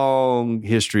got a long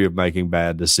history of making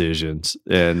bad decisions.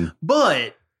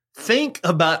 But think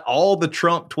about all the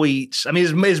Trump tweets. I mean,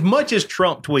 as much as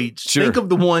Trump tweets, think of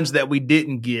the ones that we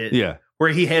didn't get. Yeah. Where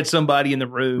he had somebody in the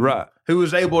room who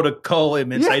was able to call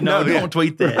him and say, don't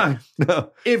tweet that. Right.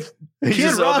 No. If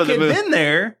Kid Rock had been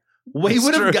there, we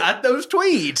would have got those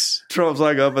tweets. Trump's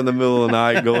like up in the middle of the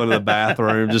night going to the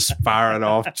bathroom, just firing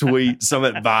off tweets. Some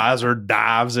advisor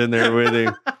dives in there with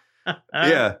him.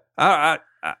 Yeah. I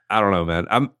don't know,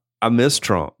 man. I miss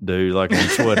Trump, dude, like on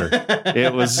Twitter.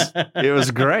 It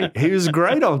was great. He was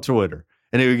great on Twitter.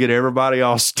 And he would get everybody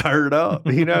all stirred up.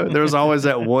 There was always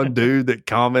that one dude that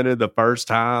commented the first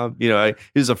time. He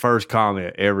was the first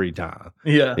comment every time.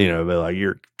 Yeah. Be like,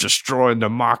 you're destroying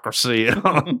democracy.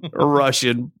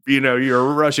 Russian, you're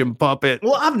a Russian puppet.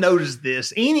 Well, I've noticed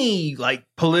this. Any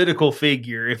political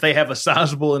figure, if they have a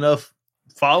sizable enough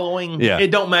following,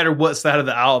 it don't matter what side of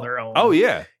the aisle they're on. Oh,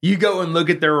 yeah. You go and look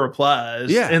at their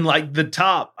replies. Yeah. And the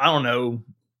top, I don't know,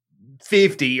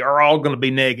 50 are all going to be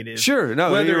negative. Sure.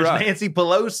 No, whether it's right. Nancy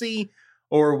Pelosi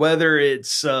or whether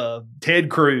it's Ted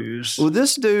Cruz. Well,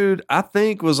 this dude, I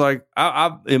think, was like,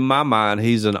 I in my mind,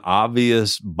 he's an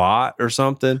obvious bot or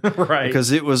something. Right.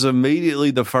 Because it was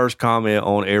immediately the first comment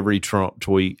on every Trump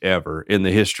tweet ever in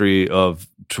the history of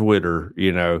Twitter,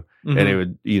 and it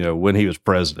would, when he was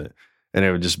president. And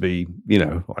it would just be,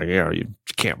 you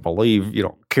can't believe you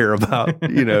don't care about,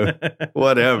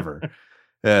 whatever.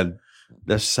 And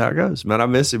that's just how it goes. Man, I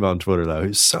miss him on Twitter, though.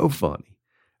 He's so funny.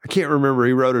 I can't remember.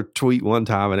 He wrote a tweet one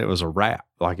time, and it was a rap.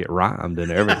 Like, it rhymed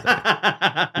and everything.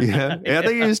 And I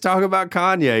think he was talking about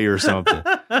Kanye or something.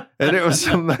 And it was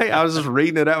amazing. I was just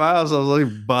reading it out my house. I was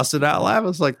like, busted out laughing. I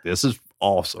was like, this is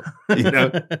awesome.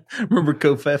 Remember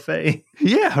Kofefe?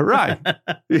 Yeah, right.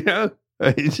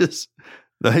 He's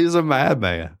a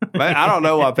madman. Man, I don't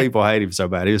know why people hate him so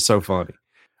bad. He was so funny.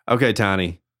 Okay,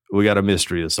 Tiny, we got a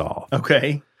mystery to solve.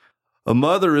 Okay. A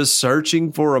mother is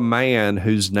searching for a man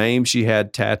whose name she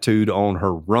had tattooed on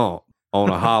her rump on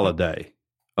a holiday.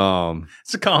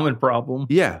 It's a common problem.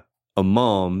 Yeah. A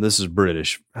mom, this is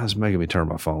British. That's making me turn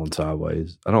my phone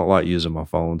sideways. I don't like using my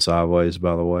phone sideways,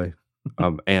 by the way.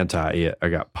 I'm anti it. I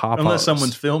got pop-ups. Unless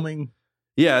someone's filming.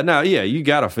 Yeah, no, yeah, you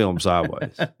got to film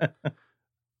sideways.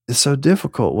 It's so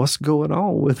difficult. What's going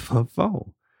on with my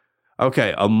phone?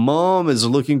 Okay, a mom is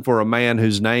looking for a man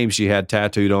whose name she had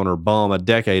tattooed on her bum a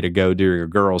decade ago during a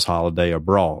girls' holiday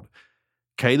abroad.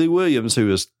 Kaylee Williams,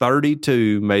 who is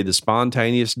 32, made the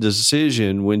spontaneous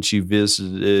decision when she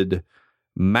visited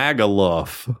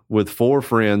Magaluf with 4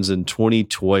 friends in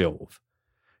 2012.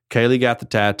 Kaylee got the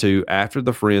tattoo after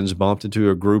the friends bumped into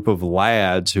a group of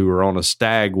lads who were on a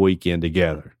stag weekend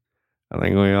together. I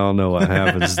think we all know what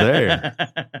happens there.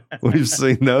 We've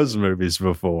seen those movies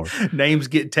before. Names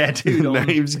get tattooed on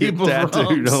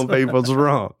people's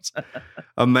rumps.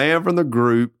 A man from the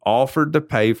group offered to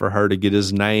pay for her to get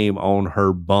his name on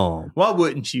her bum. Why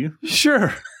wouldn't you?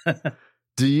 Sure.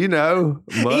 Do you know?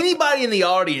 Anybody in the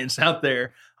audience out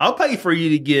there, I'll pay for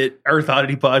you to get Earth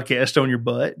Oddity Podcast on your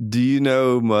butt. Do you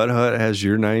know Mud Hut has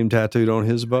your name tattooed on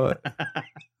his butt?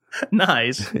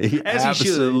 Nice. He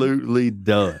absolutely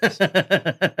does.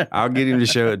 I'll get him to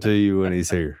show it to you when he's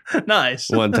here. Nice.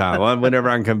 One time, whenever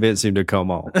I can convince him to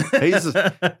come on. He's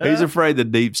afraid the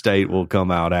deep state will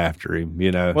come out after him,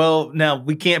 you know. Well, now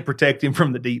we can't protect him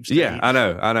from the deep state. Yeah, I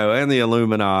know. And the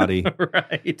Illuminati.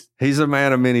 Right. He's a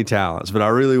man of many talents, but I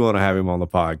really want to have him on the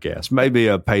podcast. Maybe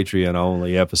a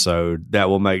Patreon-only episode that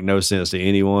will make no sense to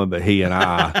anyone, but he and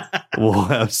I will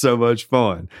have so much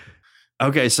fun.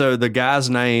 Okay, so the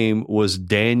guy's name was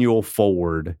Daniel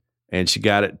Ford, and she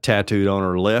got it tattooed on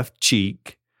her left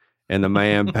cheek, and the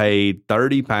man paid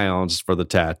 30 pounds for the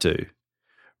tattoo.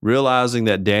 Realizing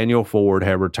that Daniel Ford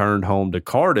had returned home to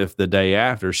Cardiff the day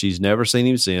after, she's never seen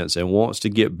him since and wants to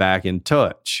get back in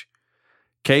touch.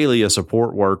 Kaylee, a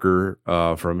support worker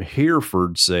from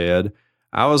Hereford, said,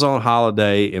 I was on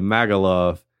holiday in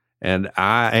Magaluf, and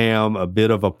I am a bit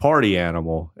of a party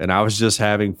animal, and I was just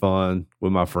having fun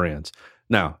with my friends.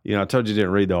 Now, I told you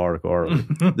didn't read the article earlier.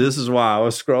 This is why I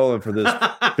was scrolling for this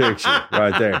picture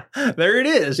right there. There it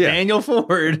is. Yeah. Daniel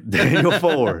Ford. Daniel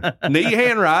Ford. Neat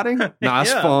handwriting.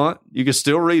 Nice font. You can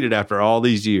still read it after all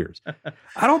these years.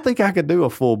 I don't think I could do a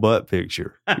full butt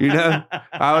picture.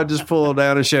 I would just pull it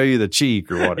down and show you the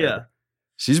cheek or whatever. Yeah.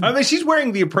 She's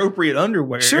wearing the appropriate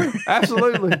underwear. Sure.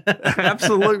 Absolutely.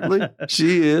 Absolutely.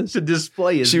 She is. To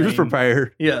display his name. Was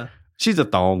prepared. Yeah. She's a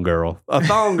thong girl. A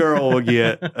thong girl will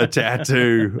get a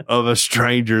tattoo of a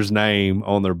stranger's name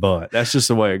on their butt. That's just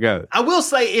the way it goes. I will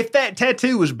say, if that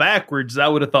tattoo was backwards, I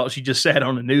would have thought she just sat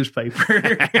on a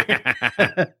newspaper.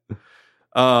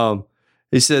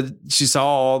 He said she saw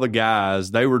all the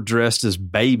guys. They were dressed as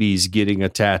babies getting a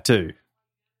tattoo.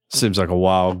 Seems like a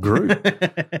wild group.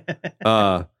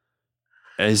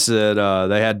 He said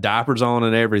they had diapers on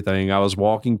and everything. I was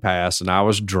walking past and I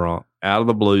was drunk. Out of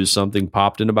the blue, something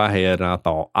popped into my head and I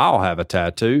thought, I'll have a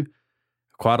tattoo.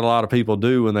 Quite a lot of people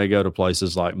do when they go to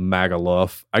places like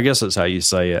Magaluf. I guess that's how you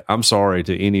say it. I'm sorry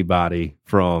to anybody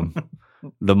from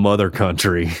the mother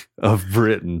country of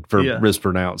Britain for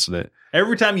mispronouncing it.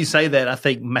 Every time you say that, I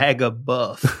think MAGA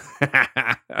buff.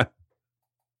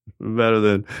 Better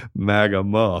than MAGA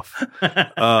muff.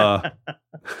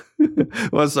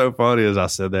 What's so funny is I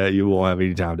said that you won't have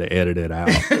any time to edit it out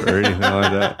or anything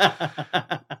like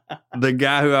that. The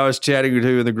guy who I was chatting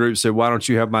to in the group said, why don't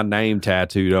you have my name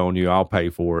tattooed on you? I'll pay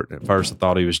for it. At first I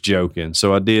thought he was joking.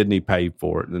 So I did, and he paid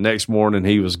for it. The next morning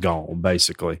he was gone,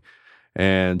 basically.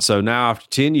 And so now after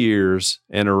 10 years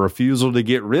and a refusal to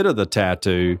get rid of the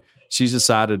tattoo, she's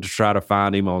decided to try to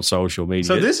find him on social media.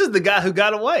 So this is the guy who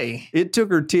got away. It took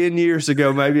her 10 years to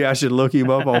go, maybe I should look him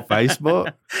up on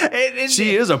Facebook.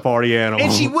 She is a party animal.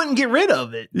 And she wouldn't get rid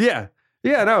of it. Yeah.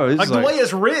 Yeah, no. It's like the way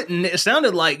it's written, it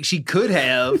sounded like she could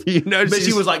have. But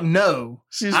she was like, no,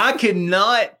 I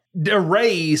cannot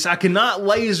erase, I cannot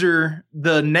laser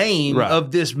the name of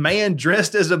this man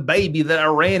dressed as a baby that I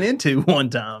ran into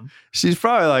one time. She's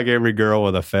probably like every girl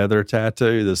with a feather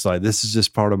tattoo that's like, this is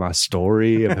just part of my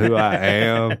story of who I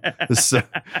am. So,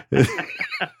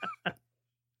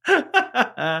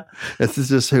 this is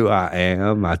just who I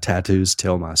am. My tattoos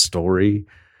tell my story.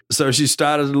 So she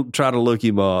started to try to look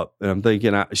him up, and I'm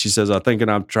thinking, she says,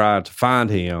 I'm trying to find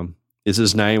him. It's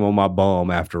his name on my bum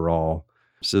after all.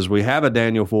 Says, we have a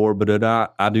Daniel Ford, but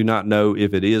I do not know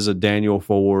if it is a Daniel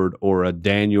Ford or a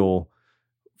Daniel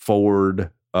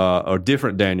Ford, or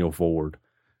different Daniel Ford.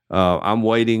 I'm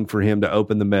waiting for him to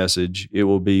open the message. It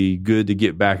will be good to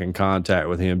get back in contact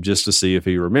with him just to see if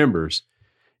he remembers.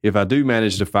 If I do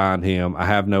manage to find him, I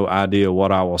have no idea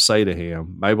what I will say to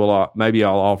him. Maybe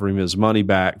I'll offer him his money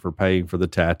back for paying for the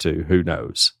tattoo. Who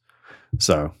knows?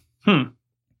 So,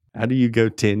 how do you go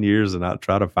 10 years and not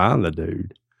try to find the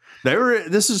dude?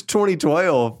 This is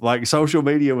 2012. Like, social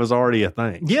media was already a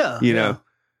thing. Yeah. You know,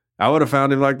 I would have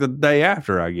found him like the day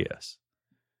after, I guess.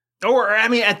 Or, I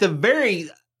mean, at the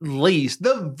very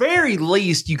the very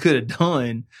least you could have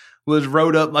done was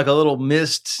wrote up like a little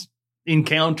missed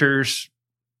encounters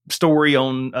story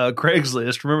on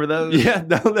Craigslist. Remember those? Yeah,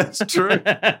 no, that's true.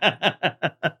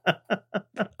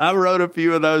 I wrote a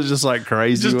few of those just like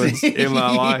crazy ones in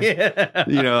my life. Yeah.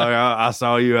 You know, like I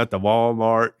saw you at the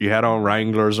Walmart. You had on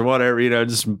Wranglers or whatever, you know,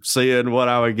 just seeing what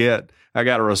I would get. I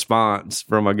got a response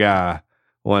from a guy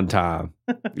one time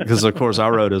because, of course, I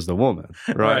wrote as the woman,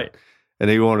 right? And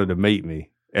he wanted to meet me.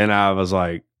 And I was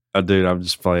like, oh, dude, I'm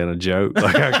just playing a joke.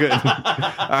 Like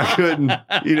I couldn't,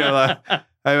 you know, like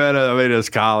I mean, it's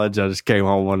college. I just came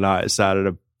home one night, decided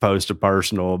to post a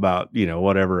personal about, you know,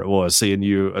 whatever it was, seeing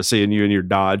you in your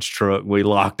Dodge truck. We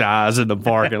locked eyes in the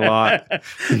parking lot.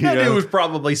 It was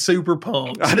probably super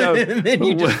pumped. I know. And then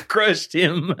you just crushed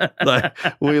him. Like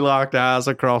we locked eyes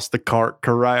across the cart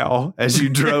corral as you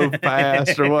drove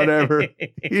past or whatever,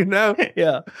 you know?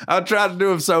 Yeah. I tried to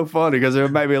do it so funny because it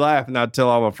would make me laugh, and I'd tell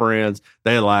all my friends,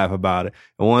 they'd laugh about it.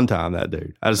 And one time that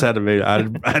dude, I had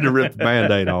to rip the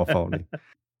Band-Aid off on him.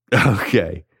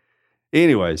 Okay.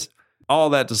 Anyways,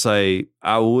 all that to say,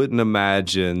 I wouldn't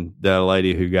imagine that a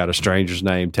lady who got a stranger's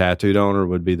name tattooed on her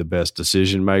would be the best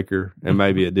decision maker. And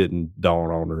maybe it didn't dawn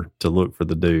on her to look for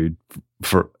the dude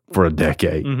for a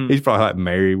decade. Mm-hmm. He's probably like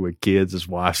married with kids. His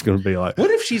wife's going to be like, what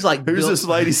if she's like, who's this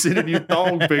lady sending you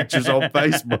thong pictures on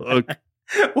Facebook?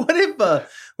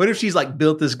 What if she's like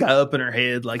built this guy up in her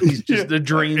head like he's just a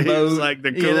dreamboat? He's like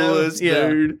the coolest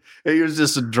dude. He was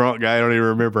just a drunk guy. I don't even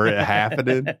remember it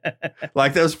happening.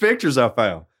 Like those pictures I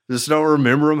found. Just don't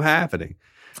remember them happening.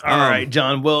 All right,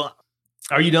 John. Well,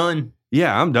 are you done?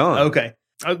 Yeah, I'm done. Okay.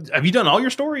 Have you done all your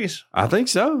stories? I think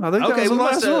so. I think that was the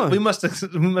last one. We must have.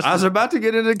 I was about to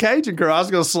get into Cajun Curl. I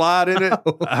was going to slide in it.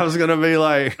 I was going to be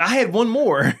like, I had one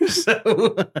more.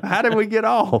 So how did we get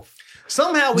off?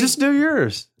 Somehow just do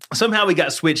yours. Somehow we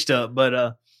got switched up.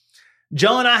 But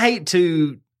John, I hate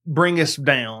to bring us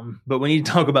down, but we need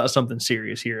to talk about something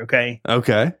serious here. Okay.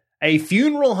 Okay. A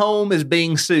funeral home is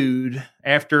being sued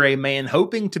after a man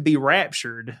hoping to be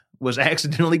raptured was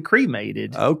accidentally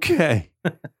cremated. Okay.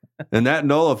 And that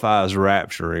nullifies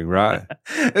rapturing, right?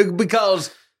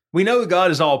 Because we know God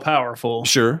is all powerful.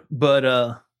 Sure.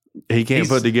 But he can't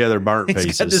put together burnt pieces.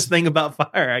 He's got this thing about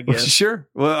fire, I guess. Sure.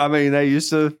 Well, I mean, they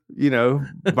used to,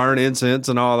 burn incense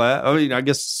and all that. I mean, I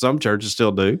guess some churches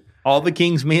still do. All the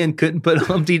king's men couldn't put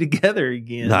Humpty together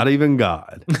again. Not even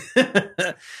God.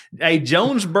 A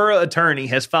Jonesboro attorney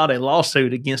has filed a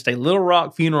lawsuit against a Little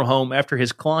Rock funeral home after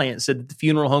his client said that the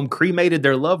funeral home cremated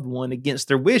their loved one against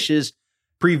their wishes,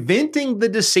 preventing the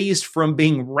deceased from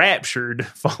being raptured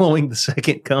following the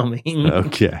second coming.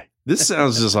 Okay. This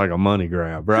sounds just like a money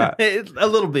grab, right? A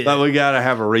little bit. But we got to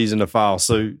have a reason to file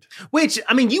suit. Which,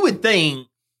 I mean, you would think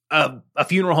a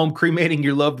funeral home cremating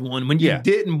your loved one when you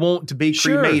didn't want to be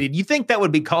cremated, you think that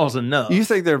would be cause enough. You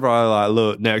think they're probably like,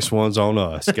 look, next one's on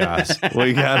us, guys.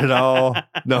 We got it all.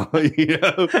 No,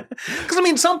 Because, I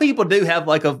mean, some people do have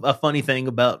like a funny thing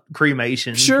about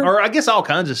cremation. Sure. Or I guess all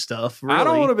kinds of stuff, really. I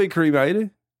don't want to be cremated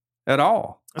at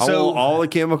all. I want all the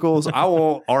chemicals. I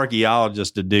want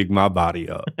archaeologists to dig my body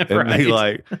up and be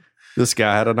like, this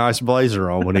guy had a nice blazer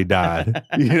on when he died.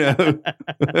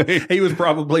 He was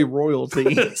probably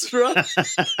royalty. That's right.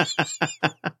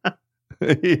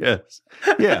 Yes.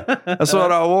 Yeah. That's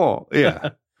what I want.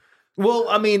 Yeah. Well,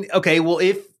 I mean, okay. Well,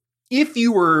 if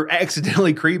you were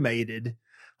accidentally cremated,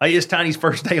 like it's Tiny's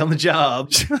first day on the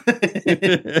job.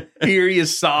 Here he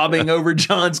is sobbing over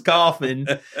John's coffin,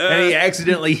 and he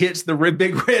accidentally hits the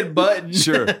big red button.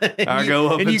 Sure, I go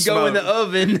up and you go in the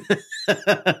oven.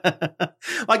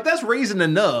 Like that's reason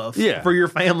enough, for your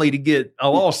family to get a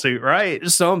lawsuit, right?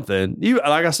 Something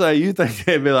like I say, you think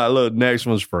they'd be like, "Look, next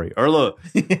one's free," or "Look,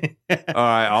 all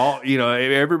right,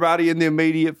 everybody in the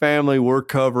immediate family, we're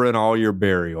covering all your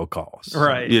burial costs,"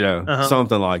 right?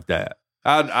 Something like that.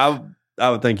 I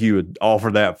would think you would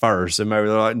offer that first, and maybe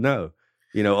they're like, no,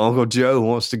 Uncle Joe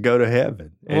wants to go to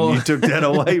heaven, and you took that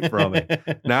away from him.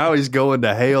 Now he's going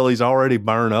to hell. He's already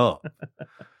burned up.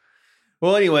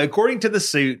 Well, anyway, according to the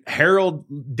suit, Harold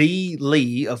D.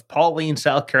 Lee of Pauline,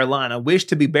 South Carolina, wished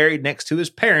to be buried next to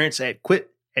his parents at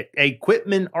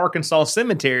Quitman, Arkansas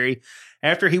cemetery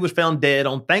after he was found dead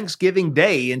on Thanksgiving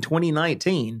Day in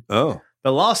 2019. Oh.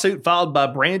 The lawsuit filed by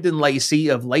Brandon Lacey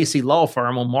of Lacey Law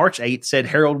Firm on March 8th said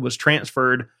Harold was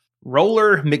transferred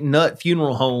Roller McNutt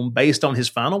Funeral Home based on his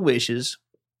final wishes.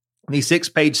 The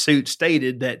 6-page suit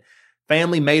stated that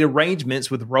family made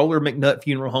arrangements with Roller McNutt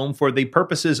Funeral Home for the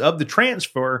purposes of the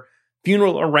transfer,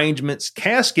 funeral arrangements,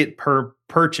 casket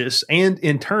purchase, and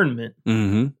internment.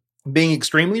 Mm-hmm. Being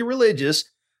extremely religious,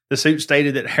 the suit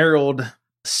stated that Harold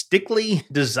Stickly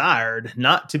desired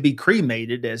not to be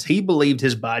cremated as he believed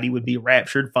his body would be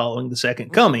raptured following the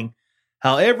second coming.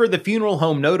 However, the funeral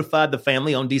home notified the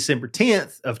family on December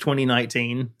 10th of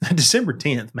 2019. December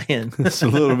 10th, man. That's a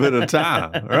little bit of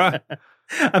time, right?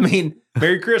 I mean,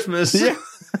 Merry Christmas. Yeah.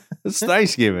 It's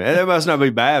Thanksgiving. And it must not be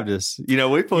Baptist.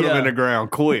 We put them in the ground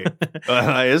quick.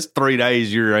 It's 3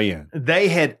 days you're in. They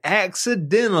had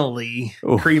accidentally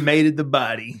cremated the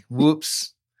body.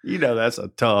 Whoops. That's a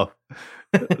tough.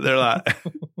 They're like,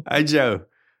 hey, Joe,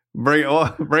 bring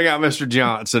out Mr.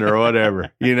 Johnson or whatever,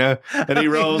 And he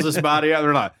rolls his body out.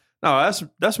 They're like, no,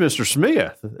 that's Mr.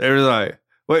 Smith. They're like,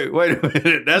 wait a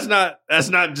minute. That's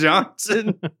not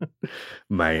Johnson.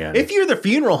 Man. If you're the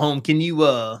funeral home, can you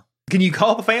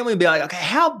call the family and be like, okay,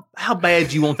 how bad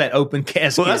do you want that open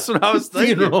casket? Well, that's what I was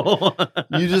thinking.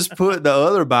 You just put the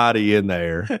other body in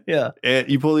there. Yeah. And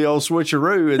you pull the old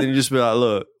switcheroo and then you just be like,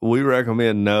 look, we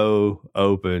recommend no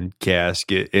open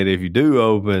casket. And if you do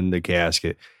open the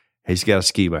casket, he's got a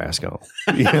ski mask on.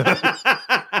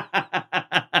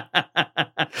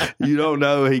 You don't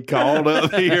know. He called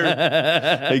up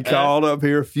here. He called up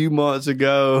here a few months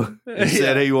ago and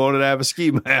said he wanted to have a ski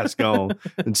mask on.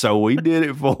 And so we did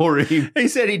it for him. He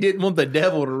said he didn't want the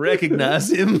devil to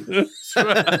recognize him. That's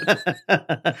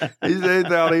right. He said he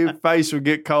thought his face would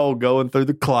get cold going through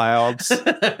the clouds.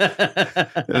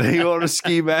 And he wanted a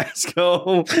ski mask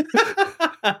on.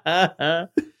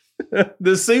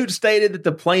 The suit stated that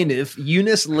the plaintiff,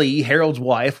 Eunice Lee, Harold's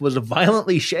wife, was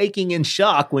violently shaking in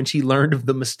shock when she learned of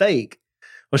the mistake.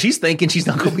 Well, she's thinking she's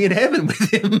not going to be in heaven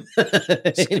with him.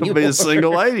 She's going to be a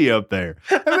single lady up there.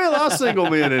 I mean, a lot of single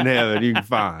men in heaven you can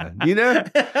find,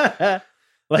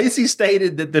 Lacey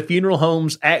stated that the funeral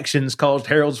home's actions caused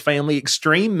Harold's family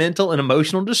extreme mental and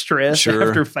emotional distress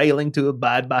after failing to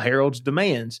abide by Harold's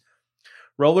demands.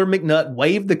 Roller McNutt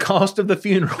waived the cost of the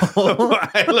funeral.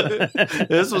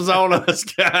 This was on us,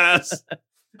 guys.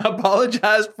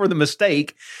 Apologized for the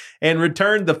mistake and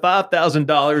returned the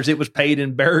 $5,000 it was paid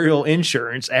in burial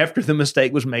insurance after the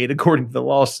mistake was made, according to the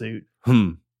lawsuit.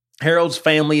 Harold's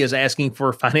family is asking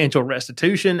for financial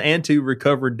restitution and to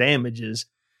recover damages.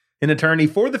 An attorney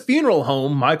for the funeral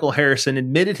home, Michael Harrison,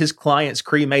 admitted his clients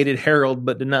cremated Harold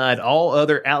but denied all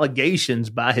other allegations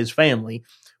by his family,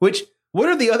 which... What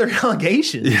are the other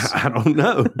allegations? Yeah, I don't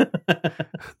know.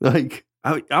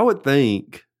 I would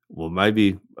think, well,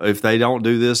 maybe if they don't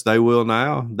do this, they will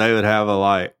now. They would have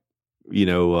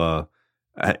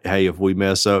hey, if we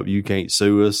mess up, you can't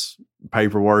sue us.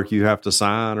 Paperwork you have to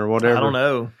sign or whatever. I don't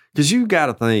know. Because you got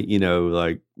to think,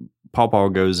 Pawpaw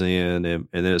goes in and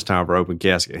then it's time for open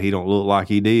casket. He don't look like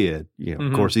he did.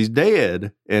 Of course, he's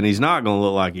dead and he's not going to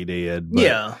look like he did.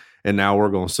 But, and now we're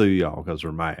going to sue y'all because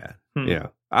we're mad. Yeah.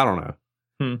 I don't know.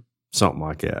 Something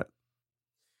like that.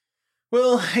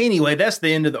 Well, anyway, that's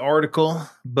the end of the article.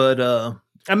 But,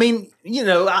 I mean,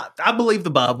 I believe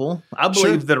the Bible. I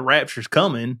believe that a rapture's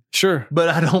coming. Sure. But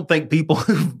I don't think people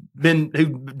who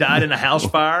died in a house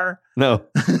fire. No.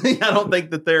 I don't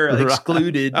think that they're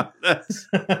excluded. I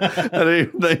didn't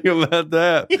even think about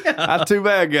that. Yeah. Too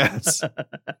bad, guys.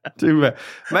 Too bad.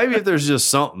 Maybe if there's just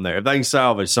something there, if they can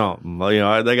salvage something,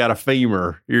 they got a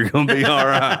femur, you're going to be all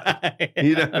right.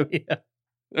 Yeah.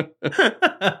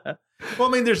 Well, I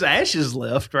mean, there's ashes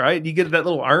left, right? You get that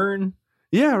little urn.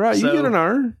 Yeah, right. So, you get an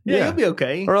urn. Yeah, you'll be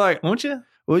okay. Or won't you?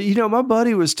 Well, my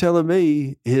buddy was telling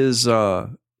me his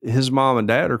mom and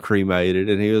dad are cremated,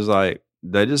 and he was like,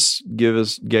 they just gave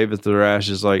us their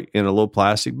ashes in a little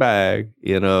plastic bag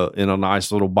in a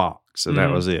nice little box, and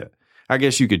that was it. I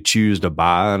guess you could choose to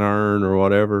buy an urn or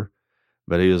whatever,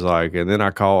 but he was like, and then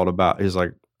I called about. He's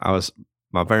like,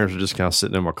 my parents were just kind of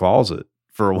sitting in my closet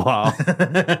for a while.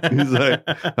 He's like,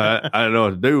 I didn't know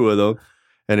what to do with them.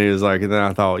 And he was like, and then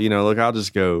I thought, look, I'll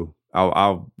just go,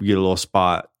 I'll get a little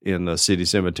spot in the city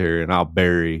cemetery and I'll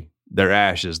bury their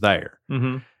ashes there.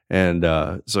 Mm-hmm.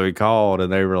 And so he called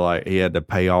and they were like, he had to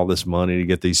pay all this money to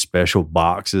get these special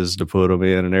boxes to put them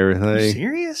in and everything. Are you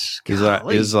serious? He's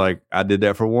like, I did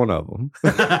that for one of them.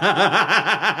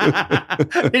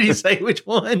 Did he say which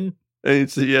one? And he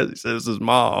said, yes, he said it's his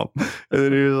mom. And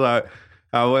then he was like,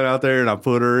 I went out there and I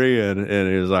put her in,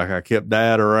 and he was like, I kept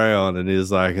Dad around, and he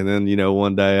was like, and then,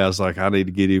 one day I was like, I need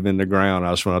to get him in the ground.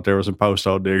 I just went out there with some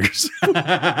posthole diggers.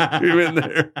 Him in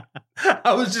there.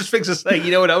 I was just fixing to say,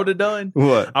 you know what I would have done?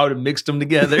 What? I would have mixed them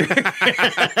together.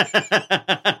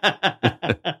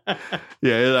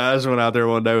 Yeah, I just went out there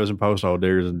one day with some posthole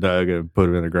diggers and dug and put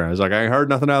them in the ground. He's like, I ain't heard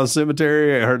nothing out of the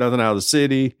cemetery. I ain't heard nothing out of the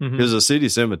city. Mm-hmm. It was a city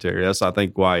cemetery. That's, I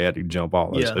think, why he had to jump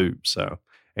all those hoops. So,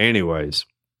 anyways.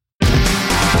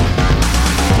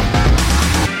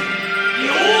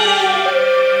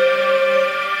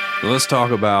 Let's talk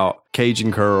about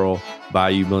Cajun Curl,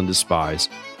 Bayou Blended Spice.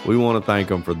 We want to thank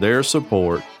them for their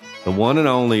support. The one and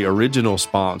only original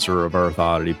sponsor of Earth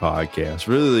Oddity Podcast.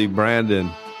 Really, Brandon,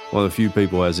 one of the few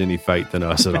people who has any faith in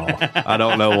us at all. I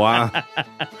don't know why.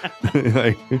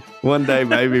 Like, one day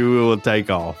maybe we will take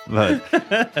off. But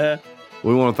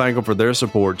we want to thank them for their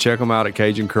support. Check them out at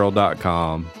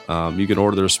CajunCurl.com. You can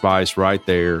order their spice right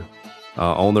there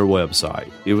on their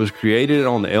website. It was created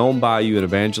on the Elm Bayou in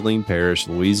Evangeline Parish,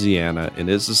 Louisiana, and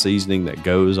it's a seasoning that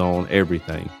goes on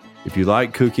everything. If you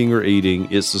like cooking or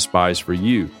eating, it's the spice for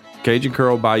you. Cajun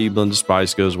Curl Bayou Blended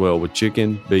Spice goes well with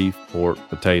chicken, beef, pork,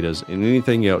 potatoes, and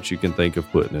anything else you can think of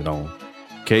putting it on.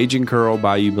 Cajun Curl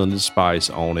Bayou Blended Spice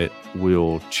on it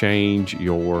will change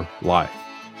your life.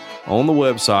 On the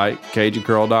website,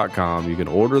 CajunCurl.com, you can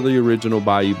order the original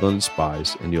Bayou Blended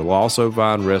Spice, and you'll also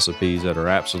find recipes that are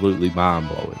absolutely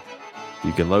mind-blowing.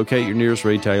 You can locate your nearest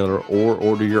retailer or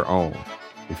order your own.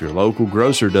 If your local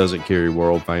grocer doesn't carry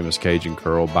world-famous Cajun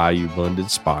Curl Bayou Blended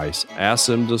Spice, ask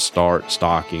them to start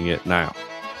stocking it now.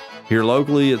 Here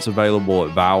locally, it's available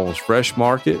at Vowell's Fresh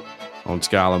Market on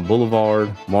Skyland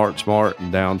Boulevard, March Mart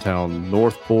in downtown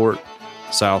Northport,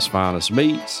 South's Finest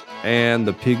Meats, and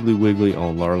the Piggly Wiggly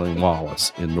on Lurleen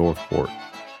Wallace in Northport.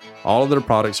 All of their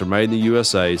products are made in the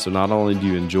USA, so not only do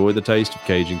you enjoy the taste of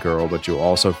Cajun Curl, but you'll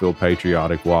also feel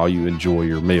patriotic while you enjoy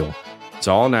your meal. It's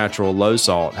all natural, low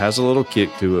salt, has a little kick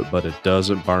to it, but it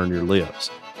doesn't burn your lips.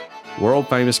 World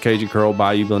famous Cajun Curl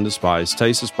Bayou Blended Spice.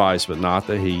 Taste the spice, but not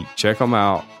the heat. Check them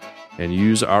out and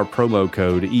use our promo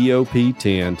code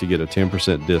EOP10 to get a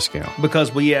 10% discount.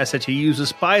 Because we ask that you use the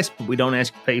spice, but we don't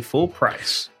ask you to pay full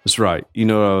price. That's right. You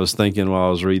know what I was thinking while I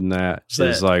was reading that?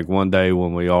 It's like one day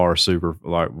when we are super,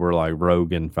 like we're like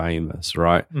Rogan famous,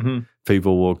 right? Mm-hmm.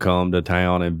 People will come to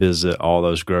town and visit all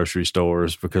those grocery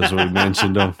stores because we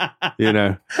mentioned them. You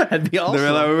know, that'd be awesome.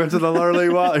 They're like, we went to the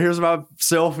Lurleen Wallace. Here's my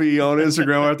selfie on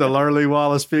Instagram at the Lurleen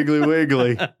Wallace Piggly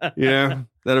Wiggly. You know,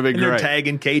 that'd be great. They're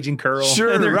tagging Cajun Curl.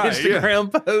 Sure, in their right,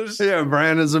 Instagram post. Yeah,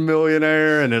 Brandon's a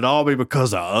millionaire, and it'd all be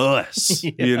because of us.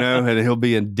 Yeah. You know, and he'll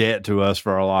be in debt to us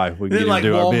for our life. We then like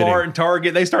Walmart and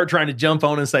Target, they start trying to jump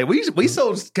on and say, we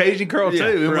sold Cajun Curl too.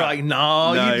 And we're like,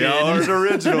 no, you didn't. Y'all are the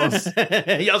originals.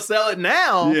 Y'all sell it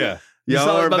now. Yeah. You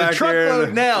saw it by the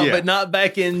truckload now, but not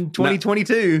back in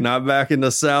 2022. Not back in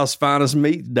the South's Finest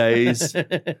Meat days. What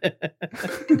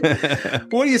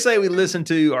do you say we listen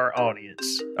to our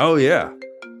audience? Oh, yeah.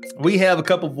 We have a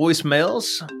couple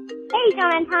voicemails. Hey,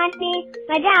 John and Tiny.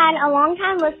 My dad, a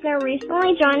longtime listener,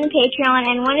 recently joined the Patreon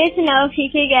and wanted to know if he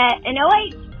could get an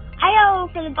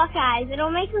OHIO for the Buckeyes.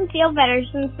 It'll make them feel better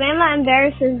since Bama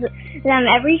embarrasses them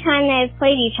every time they've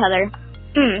played each other.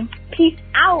 Peace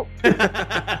out.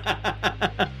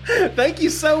 Thank you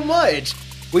so much.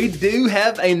 We do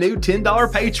have a new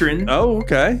 $10 patron. Oh,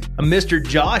 okay. A Mr.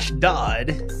 Josh Dodd,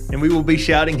 and we will be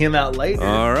shouting him out later.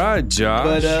 All right,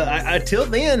 Josh. But until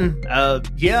then,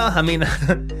 yeah, I mean,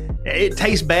 it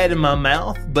tastes bad in my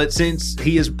mouth, but since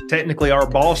he is technically our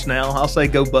boss now, I'll say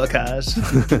go Buckeyes.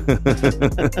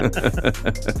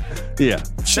 Yeah,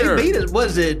 sure. They beat us, what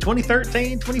is it,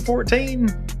 2013, 2014?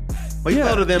 We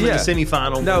thought of them in the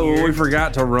semifinal. No, we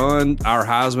forgot to run our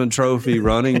Heisman Trophy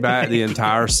running back the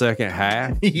entire second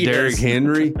half. Yes. Derrick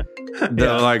Henry,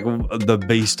 the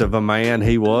beast of a man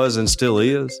he was and still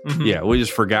is. Mm-hmm. Yeah, we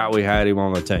just forgot we had him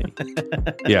on the team.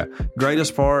 Yeah.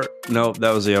 Greatest part, nope,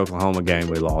 that was the Oklahoma game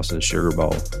we lost in the Sugar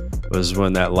Bowl. Was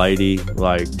when that lady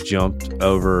jumped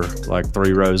over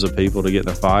 3 rows of people to get in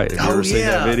a fight. Have you ever seen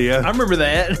that video? I remember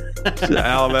that. The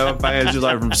Alabama fans just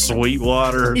from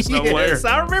Sweetwater or somewhere. Yes,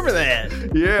 I remember that.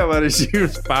 Yeah, but she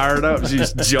was fired up. She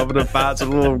was jumping in fights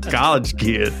with little college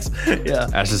kids. Yeah.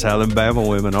 That's just how them Bama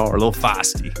women are, a little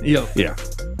feisty. Yep. Yeah.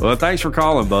 Well, thanks for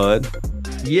calling, bud.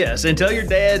 Yes, and tell your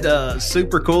dad,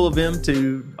 super cool of him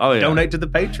to donate to the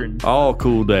patron. All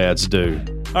cool dads do.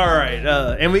 All right,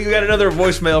 and we got another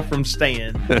voicemail from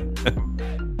Stan.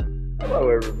 Hello,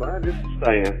 everybody. This is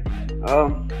Stan.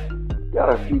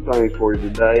 Got a few things for you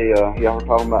today. Y'all were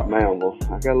talking about mammals.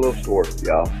 I got a little story for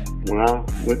y'all. When I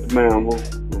went to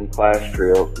mammals on a class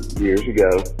trip years ago,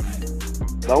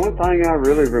 the only thing I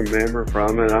really remember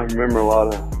from it, I remember a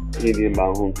lot of Indian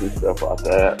bones and stuff like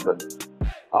that, but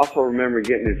I also remember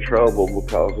getting in trouble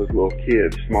because this little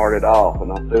kid smarted off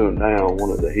and I threw him down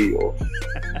one of the hills.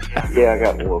 Yeah, I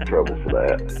got in a little trouble for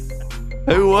that.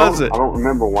 Who was it? I don't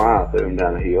remember why I threw him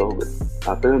down the hill, but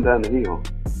I threw him down the hill.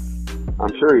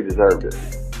 I'm sure he deserved it.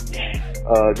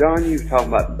 John, you was talking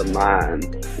about the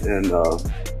mines and,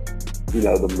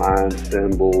 the mine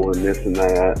symbol and this and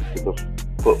that for the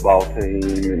football team,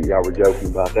 and y'all were joking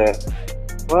about that.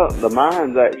 Well, the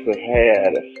mines actually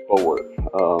had a sport.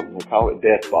 They call it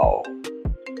death ball.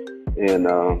 and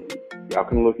y'all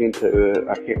can look into it.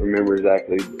 I can't remember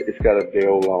exactly. It's got a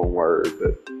real long word,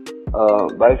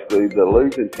 but basically the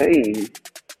losing team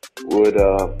would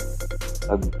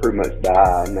pretty much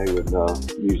die, and they would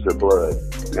use their blood.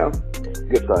 You know,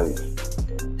 good things.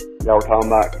 Y'all were talking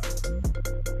about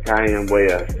Kanye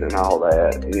West and all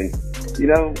that, and you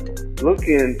know, look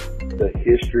in the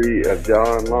history of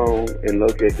John Long and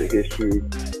look at the history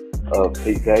of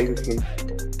Pete Davidson.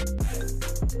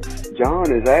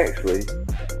 John is actually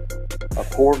a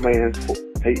poor man's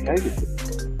Pete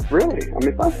Davidson. Really, I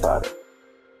mean, think about it.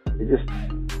 He just,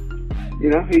 you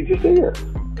know, he just is.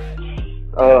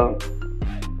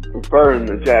 Referring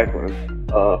to Jacqueline,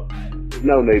 there's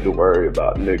no need to worry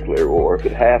about nuclear war. If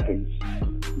it happens,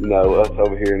 you know, us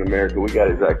over here in America, we got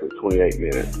exactly 28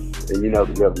 minutes. And you know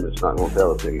the government's not going to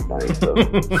tell us anything. So we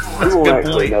won't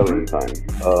actually know anything.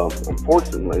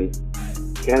 Unfortunately,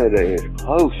 Canada is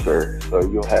closer, so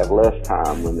you'll have less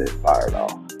time when it's fired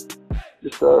off.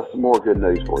 Just some more good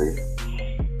news for you.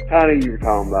 Tiny, you were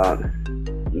talking about,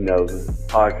 you know, the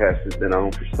podcast has been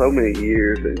on for so many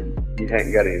years and you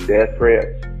hadn't got any death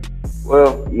threats.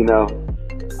 Well, you know,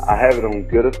 I have it on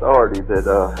good authority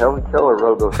that Helen Keller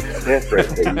wrote a death threat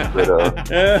to you,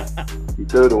 but you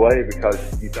threw it away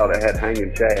because you thought it had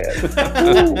hanging chad.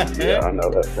 Yeah, I know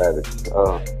that's savage.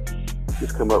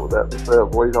 Just come up with that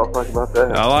myself. What do y'all think about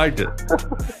that? I liked it.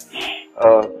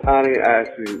 Tiny, I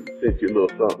actually sent you a little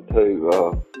something too.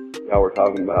 Y'all were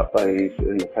talking about things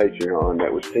in the Patreon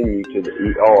that would send you to the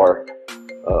ER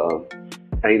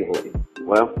anally.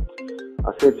 Well,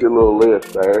 I sent you a little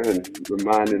list there and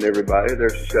reminding everybody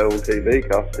there's a show on TV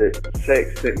called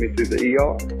Sex Sent Me to the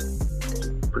ER.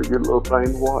 Pretty good little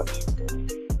thing to watch.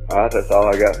 Alright, that's all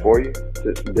I got for you.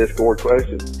 Just some Discord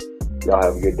questions. Y'all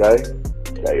have a good day.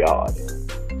 Stay odd.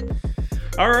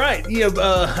 All right. Yeah,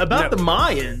 about the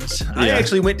Mayans, I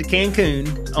actually went to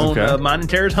Cancun on mine and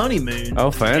Tara's honeymoon.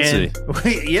 Oh, fancy.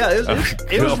 Yeah, it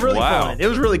was really fun. It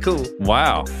was really cool.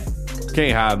 Wow.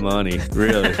 Can't hide money,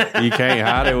 really. You can't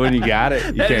hide it when you got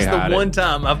it. That is the one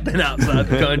time I've been outside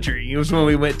the country. It was when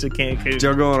we went to Cancun. Did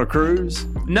y'all go on a cruise?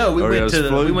 No, we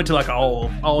went to like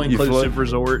all inclusive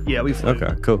resort. Yeah, we flew.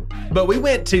 Okay, cool. But we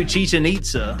went to Chichen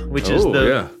Itza, which is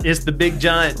it's the big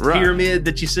giant pyramid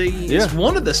that you see. Yeah. It's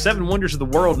one of the 7 wonders of the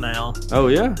world now. Oh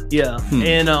yeah, yeah,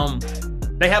 and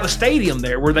they have a stadium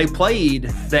there where they played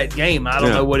that game. I don't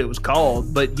know what it was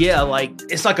called, but yeah, like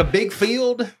it's like a big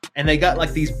field, and they got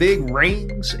like these big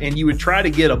rings, and you would try to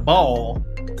get a ball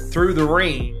through the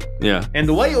ring. Yeah. And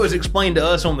the way it was explained to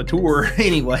us on the tour,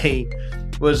 anyway,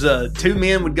 was 2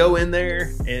 men would go in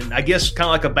there, and I guess kind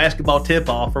of like a basketball tip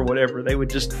off or whatever. They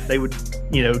would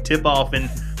tip off,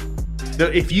 and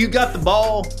if you got the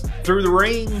ball through the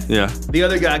ring, the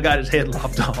other guy got his head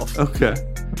lopped off. Okay.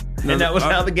 And that was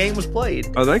how the game was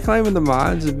played. Are they claiming the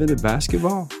Mayans invented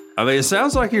basketball? I mean, it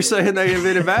sounds like you're saying they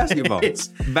invented basketball.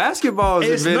 Basketball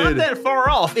is invented. It's not that far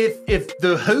off. If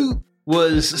the hoop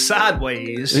was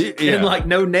sideways and like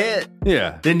no net,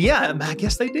 then I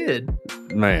guess they did.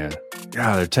 Man,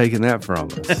 God, they're taking that from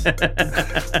us.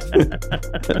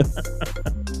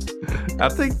 I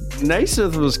think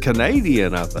Naismith was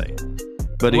Canadian, I think.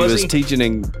 But he was teaching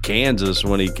in Kansas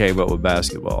when he came up with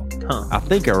basketball. Huh. I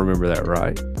think I remember that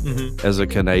right. Mm-hmm. As a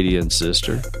Canadian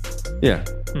sister. Yeah.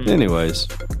 Anyways.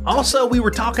 Also, we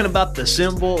were talking about the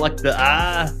symbol, like the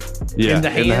eye and the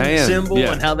hand symbol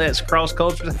and how that's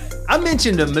cross-cultural. I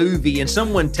mentioned a movie and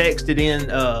someone texted in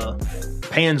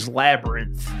Pan's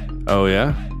Labyrinth. Oh,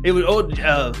 yeah? It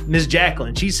was Ms.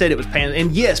 Jacqueline. She said it was Pan.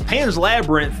 And yes, Pan's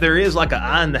Labyrinth, there is like an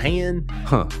eye in the hand.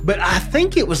 Huh. But I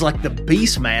think it was like the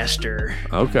Beastmaster.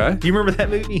 Okay. Do you remember that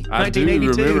movie? I do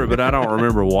remember, but I don't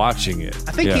remember watching it.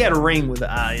 I think he had a ring with an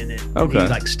eye in it. Okay. He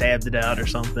like stabbed it out or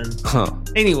something. Huh.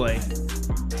 Anyway.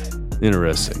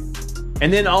 Interesting.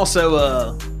 And then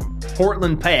also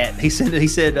Portland Pat. He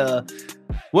said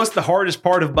what's the hardest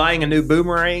part of buying a new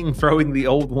boomerang? Throwing the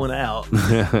old one out.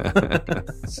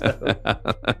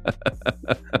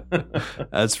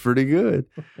 That's pretty good.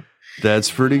 That's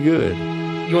pretty good.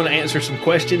 You want to answer some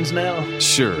questions now?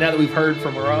 Sure. Now that we've heard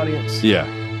from our audience? Yeah.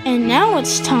 And now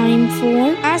it's time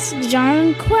for Ask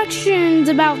John questions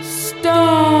about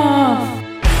stuff.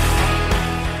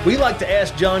 We like to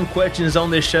ask John questions on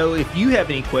this show. If you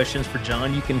have any questions for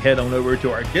John, you can head on over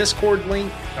to our Discord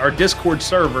link, our Discord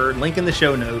server, link in the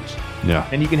show notes. Yeah.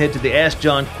 And you can head to the Ask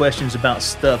John Questions About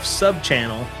Stuff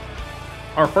sub-channel.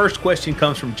 Our first question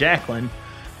comes from Jacqueline.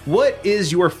 What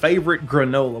is your favorite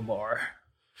granola bar?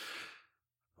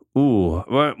 Ooh,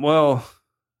 well,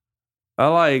 I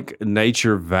like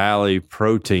Nature Valley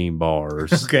protein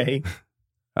bars. Okay.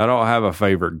 I don't have a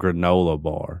favorite granola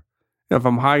bar. If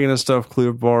I'm hiking and stuff,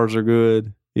 Cliff bars are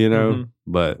good. you know,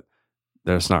 but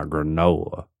that's not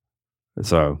granola.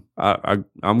 So I'm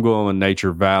going with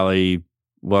Nature Valley.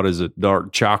 What is it?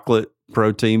 Dark chocolate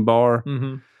protein bar,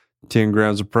 10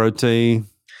 grams of protein.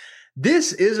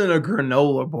 This isn't a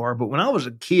granola bar, but when I was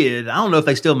a kid, I don't know if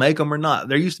they still make them or not.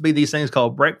 There used to be these things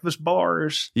called breakfast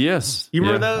bars. Yes. You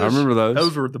remember those? I remember those.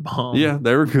 Those were the bomb. Yeah,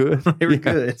 they were good. They were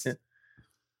good.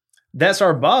 That's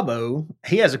our Bobo.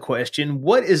 He has a question.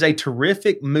 What is a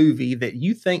terrific movie that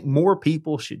you think more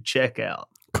people should check out?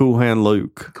 Cool Hand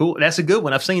Luke. Cool. That's a good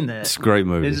one. I've seen that. It's a great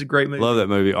movie. It is a great movie. Love that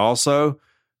movie. Also,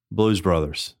 Blues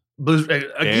Brothers. Again,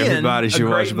 everybody should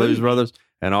watch Blues Brothers.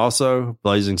 And also,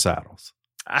 Blazing Saddles.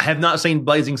 I have not seen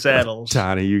Blazing Saddles.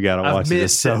 Tiny, you got to watch it.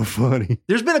 It's so funny.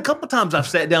 There's been a couple times I've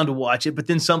sat down to watch it, but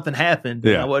then something happened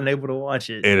and I wasn't able to watch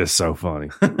it. It is so funny.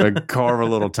 Like, carve a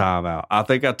little time out. I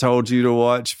think I told you to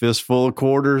watch Fistful of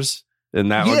Quarters,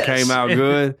 and that one came out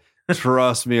good.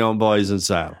 Trust me on Blazing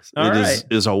Saddles.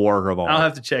 Is a work of art. I'll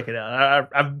have to check it out.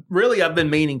 I've been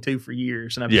meaning to for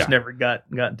years, and I've just never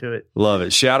gotten to it. Love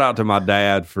it. Shout out to my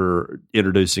dad for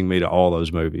introducing me to all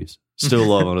those movies. Still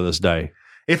love them to this day.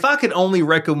 If I could only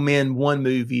recommend one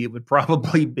movie, it would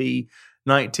probably be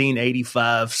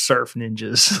 1985 Surf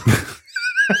Ninjas.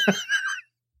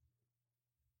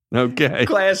 Okay.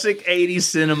 Classic 80s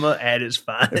cinema at its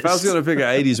finest. If I was going to pick an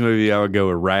 80s movie, I would go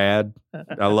with Rad.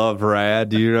 I love Rad.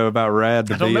 Do you know about Rad,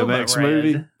 the DMX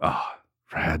movie? Oh,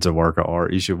 Rad's a work of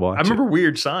art. You should watch it. I remember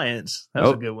Weird Science. That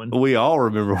was a good one. We all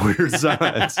remember Weird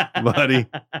Science, buddy.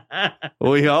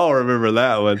 We all remember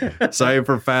that one. Same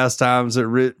for Fast Times at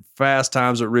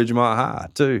Ridgemont High,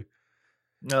 too.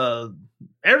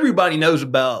 Everybody knows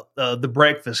about The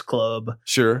Breakfast Club.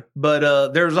 Sure.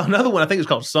 But there's another one, I think it's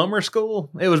called Summer School.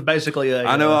 It was basically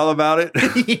I know all about it.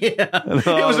 Yeah.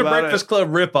 It was a Breakfast Club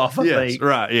ripoff, I think.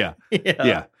 Right,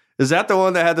 yeah. Is that the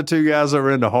one that had the two guys that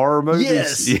were into horror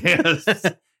movies? Yes.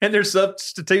 And their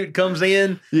substitute comes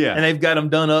in, and they've got them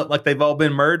done up like they've all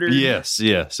been murdered. Yes,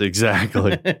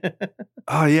 exactly.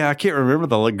 Oh, yeah, I can't remember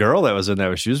the girl that was in that,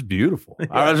 but she was beautiful. Yeah.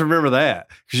 I just remember that.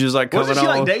 She was like coming Wasn't she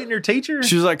on. Like dating her teacher?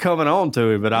 She was like coming on to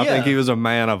him, but I think he was a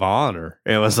man of honor.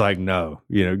 And it was like, no,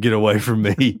 get away from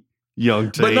me, young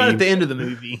teen. But not at the end of the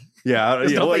movie. Yeah,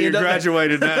 well, you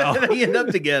graduated now. They end up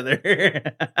together.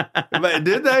 But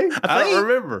did they? I don't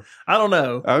remember. I don't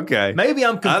know. Okay. Maybe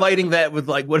I'm conflating that with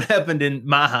like what happened in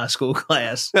my high school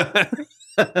class.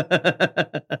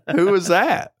 Who was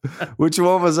that? Which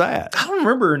one was that? I don't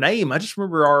remember her name. I just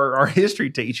remember our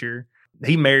history teacher.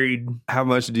 He married. How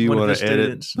much do you want to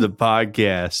edit the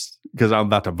podcast? Because I'm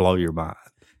about to blow your mind.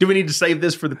 Do we need to save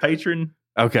this for the patron?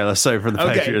 Okay, let's say for the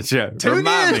Patreon show.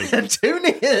 Tune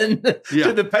in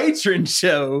to the patron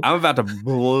show. I'm about to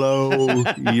blow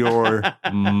your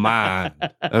mind.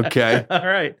 Okay. All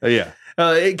right. Yeah.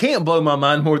 It can't blow my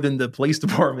mind more than the police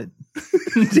department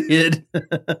did.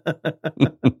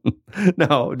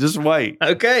 No, just wait.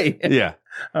 Okay. Yeah.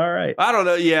 All right. I don't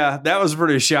know. Yeah, that was a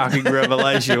pretty shocking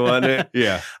revelation, wasn't it?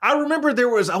 Yeah. I remember there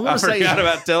was, I forgot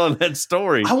about telling that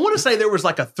story. I want to say there was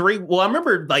like I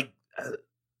remember like,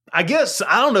 I guess,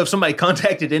 I don't know if somebody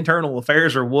contacted internal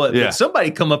affairs or what, but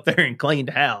somebody come up there and cleaned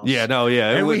house. Yeah, no, yeah.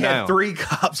 And we had 3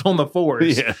 cops on the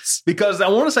force. Yes. Because I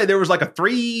want to say there was like a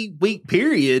 3-week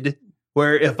period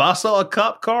where if I saw a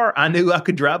cop car, I knew I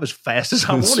could drive as fast as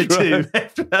I wanted to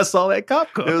after I saw that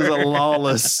cop car. It was a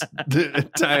lawless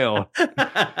town.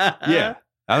 Yeah.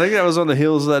 I think that was on the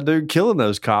heels of that dude killing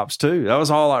those cops, too. That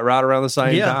was all like right around the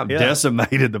same time. Yeah.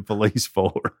 Decimated the police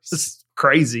force. It's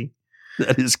crazy.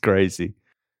 That is crazy.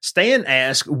 Stan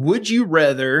asks, would you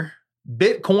rather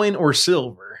Bitcoin or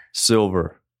silver?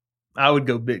 Silver. I would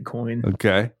go Bitcoin.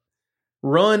 Okay.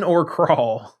 Run or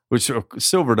crawl? Which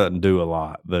silver doesn't do a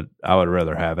lot, but I would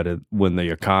rather have it when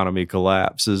the economy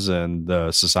collapses and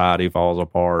the society falls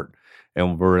apart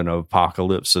and we're in an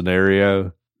apocalypse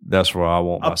scenario. That's where I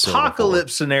want my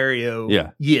apocalypse scenario.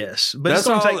 Yeah. Yes. But it's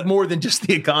going to take more than just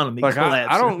the economy collapsing.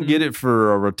 I don't get it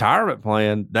for a retirement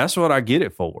plan. That's what I get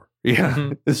it for. Yeah.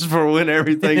 Mm-hmm. This is for when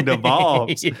everything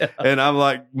devolves. And I'm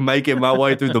like making my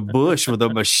way through the bush with a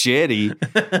machete.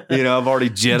 I've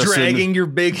already jettisoned. Dragging your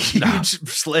big, huge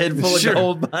sled full of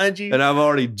gold behind you. And I've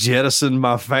already jettisoned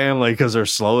my family because they're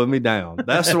slowing me down.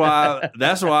 That's why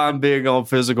I'm big on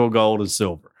physical gold and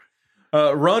silver.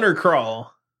 Run or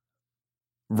crawl?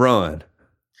 Run.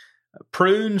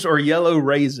 Prunes or yellow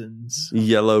raisins?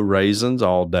 Yellow raisins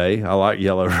all day. I like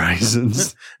yellow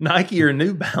raisins. Nike or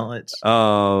New Balance?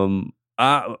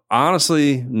 I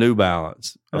honestly New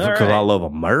Balance because I love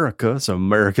America. It's an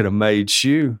American-made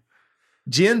shoe.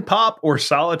 Gin pop or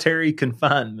solitary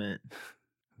confinement?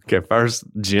 Okay, first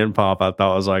gin pop I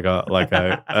thought was like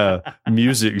a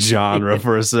music genre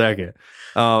for a second.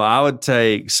 I would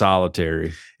take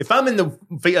solitary. If I'm in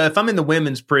the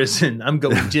women's prison, I'm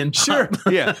going gin pop. Sure.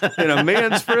 Yeah. In a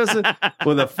men's prison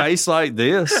with a face like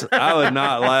this, I would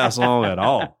not last long at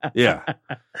all. Yeah.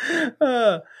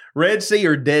 Red Sea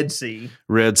or Dead Sea?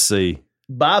 Red Sea.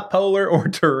 Bipolar or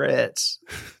Tourette's?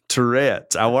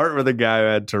 Tourette's. I worked with a guy who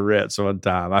had Tourette's one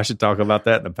time. I should talk about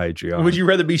that in the Patreon. Would you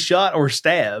rather be shot or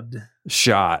stabbed?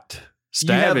 Shot.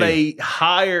 Stabbing. You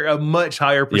have a much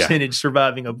higher percentage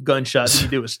surviving a gunshot than you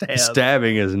do a stab.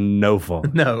 Stabbing is no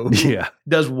fun. No. Yeah. It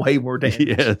does way more damage.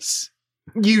 Yes.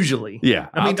 Usually. Yeah.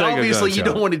 I mean, obviously, you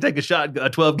don't want to take a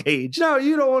 12 gauge. No,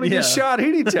 you don't want to get shot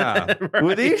anytime Right.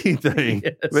 with anything.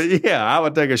 Yes. But yeah, I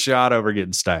would take a shot over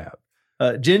getting stabbed.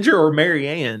 Ginger or Mary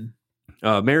Ann?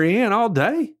 Mary Ann all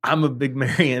day. I'm a big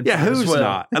Mary Ann Yeah, fan who's as well.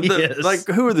 not? Yes. Like,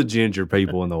 who are the ginger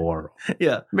people in the world?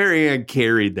 Yeah. Mary Ann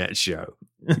carried that show.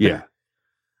 Yeah.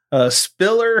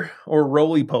 Spiller or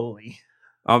Roly Poly?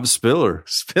 I'm Spiller.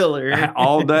 Spiller.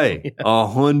 All day.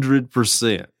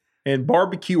 100%. And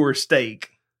barbecue or steak?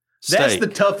 That's the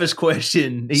toughest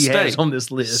question he has on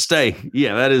this list. Steak.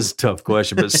 Yeah, that is a tough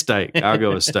question, but steak. I'll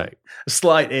go with steak. A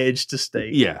slight edge to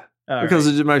steak. Yeah. All because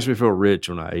right. it just makes me feel rich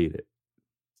when I eat it.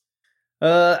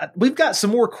 We've got some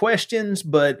more questions,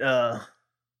 but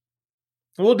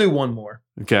we'll do one more.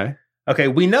 Okay. Okay,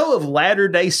 we know of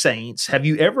Latter-day Saints. Have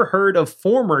you ever heard of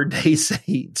former day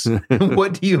saints?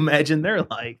 What do you imagine they're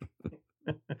like?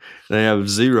 They have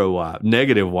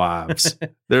negative wives.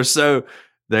 They're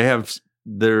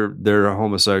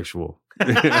homosexual.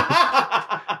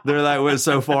 They're like went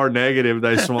so far negative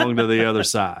they swung to the other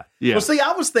side. Yeah. Well, see,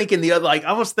 I was thinking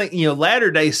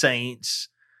Latter-day Saints.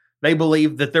 They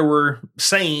believe that there were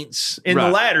saints in the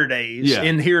latter days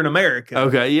in here in America.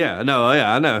 Okay, yeah. No,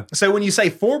 yeah, I know. So when you say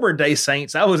former day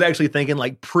saints, I was actually thinking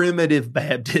like primitive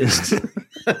Baptists.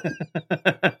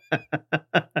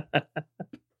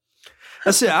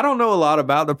 That's it. I don't know a lot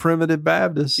about the primitive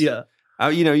Baptists. Yeah.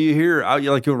 You hear,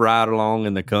 you'll ride along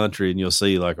in the country and you'll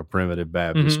see like a primitive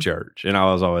Baptist church. And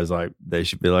I was always like, they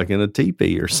should be like in a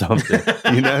teepee or something,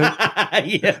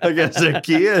 Yeah. Like as a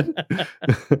kid.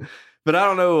 But I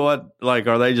don't know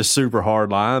are they just super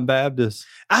hardline Baptists?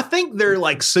 I think they're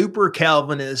like super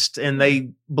Calvinist and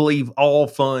they believe all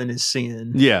fun is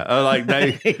sin. Yeah. Like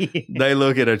they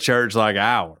look at a church like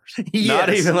ours. Yes.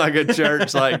 Not even like a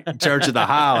church like Church of the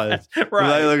Highlands.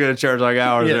 Right. They look at a church like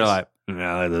ours. Yes. They're like,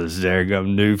 no, those there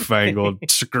come newfangled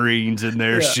screens in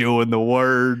there showing the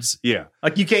words. Yeah.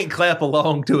 Like you can't clap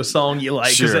along to a song you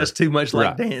like because that's too much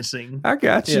like dancing. I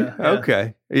got you. Yeah, yeah.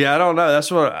 Okay. Yeah, I don't know.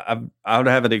 That's what I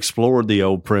haven't explored the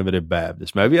old primitive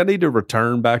Baptist. Maybe I need to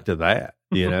return back to that,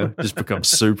 just become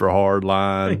super hard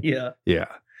line. Yeah. Yeah.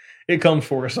 It comes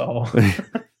for us all.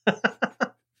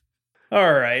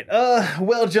 All right.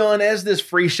 Well, John, as this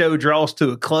free show draws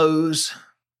to a close,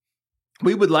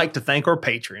 we would like to thank our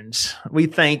patrons. We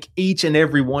thank each and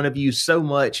every one of you so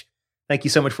much. Thank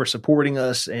you so much for supporting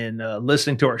us and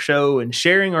listening to our show and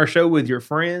sharing our show with your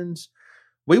friends.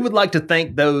 We would like to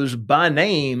thank those by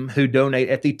name who donate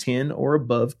at the 10 or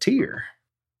above tier.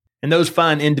 And those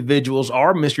fine individuals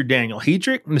are Mr. Daniel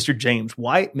Heatrick, Mr. James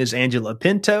White, Ms. Angela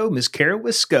Pinto, Ms. Kara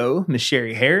Wisco, Ms.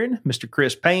 Sherry Herron, Mr.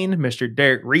 Chris Payne, Mr.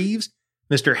 Derek Reeves,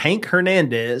 Mr. Hank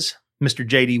Hernandez, Mr.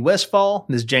 J.D. Westfall,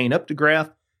 Ms. Jane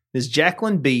Updegraff, Ms.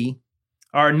 Jacqueline B.,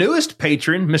 our newest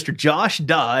patron, Mr. Josh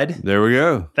Dodd. There we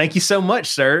go. Thank you so much,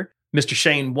 sir. Mr.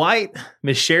 Shane White,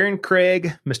 Ms. Sharon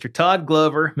Craig, Mr. Todd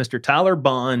Glover, Mr. Tyler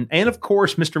Bond, and of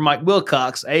course, Mr. Mike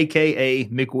Wilcox, a.k.a.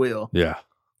 McWill. Yeah.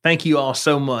 Thank you all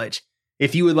so much.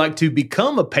 If you would like to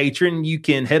become a patron, you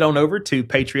can head on over to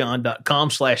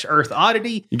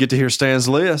patreon.com/earthoddity. You get to hear Stan's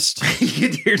list. You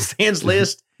get to hear Stan's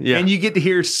list. Yeah. And you get to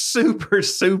hear super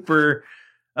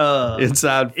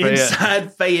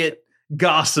inside Fayette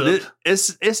gossip.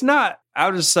 It's not,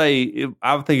 I'll just say,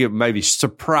 I think it maybe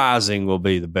surprising will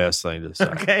be the best thing to say.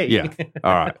 Okay. Yeah.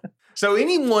 All right. So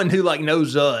anyone who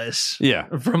knows us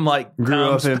from grew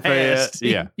times up in past,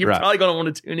 Fayette. you're probably going to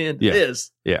want to tune in to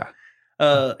this. Yeah.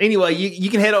 Anyway, you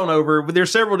can head on over.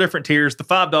 There's several different tiers. The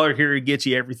 $5 tier gets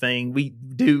you everything. We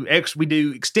do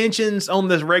extensions on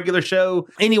this regular show.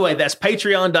 Anyway, that's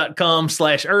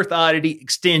patreon.com/earthoddity.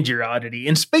 Extend your oddity.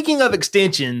 And speaking of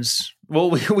extensions, well,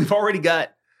 we've already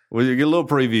got. Well, you get a little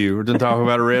preview. We're going to talk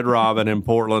about a red robin in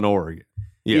Portland, Oregon.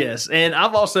 Yeah. Yes, and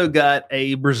I've also got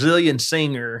a Brazilian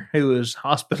singer who is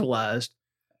hospitalized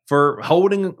for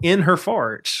holding in her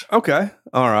farts. Okay.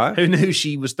 All right. Who knew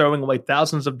she was throwing away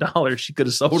thousands of dollars? She could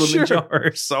have sold them in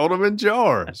jars. Sold them in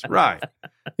jars. Right.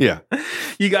 Yeah.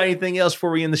 You got anything else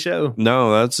before we end the show?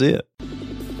 No, that's it.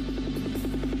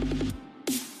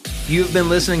 You have been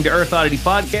listening to Earth Oddity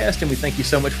Podcast, and we thank you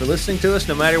so much for listening to us,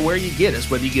 no matter where you get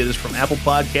us, whether you get us from Apple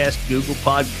Podcast, Google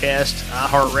Podcast,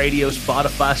 iHeartRadio,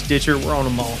 Spotify, Stitcher, we're on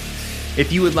them all.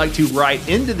 If you would like to write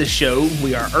into the show,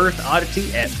 we are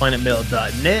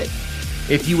earthoddity@planetmail.net.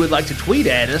 If you would like to tweet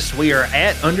at us, we are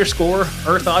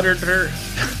 @_Earth Auditor.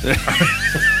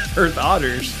 Earth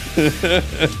Otters.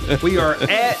 We are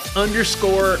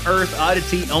 @_Earth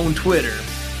Oddity on Twitter.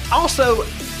 Also,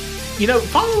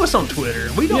 follow us on Twitter.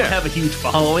 We don't have a huge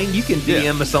following. You can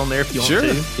DM us on there if you want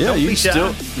to. Yeah, don't be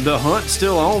shy. The hunt's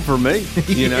still on for me.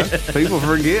 People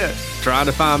forget trying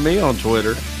to find me on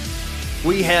Twitter.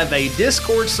 We have a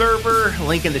Discord server,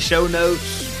 link in the show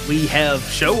notes. We have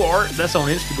show art, that's on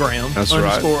Instagram. That's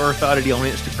right. _Earth Oddity on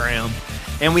Instagram.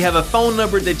 And we have a phone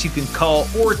number that you can call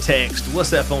or text.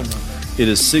 What's that phone number? It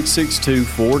is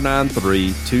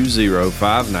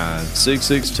 662-493-2059.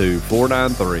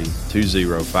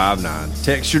 662-493-2059.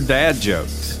 Text your dad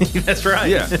jokes. That's right.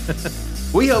 Yeah.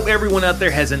 We hope everyone out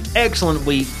there has an excellent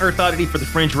week. Earth Oddity for the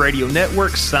Fringe Radio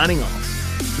Network, signing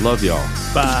off. Love y'all.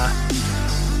 Bye.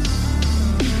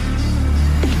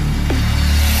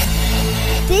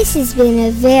 This has been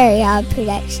a very odd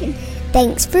production.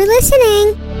 Thanks for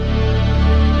listening.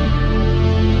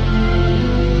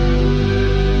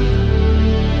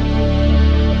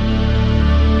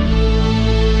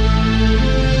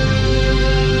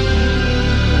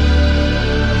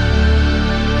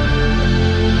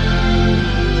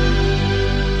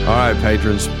 All right,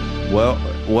 patrons. Well,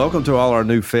 welcome to all our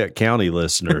new Fayette County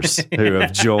listeners who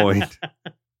have joined.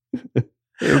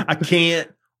 I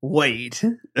can't wait.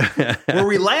 Where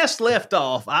we last left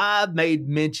off, I made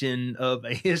mention of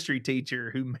a history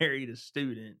teacher who married a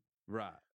student. Right.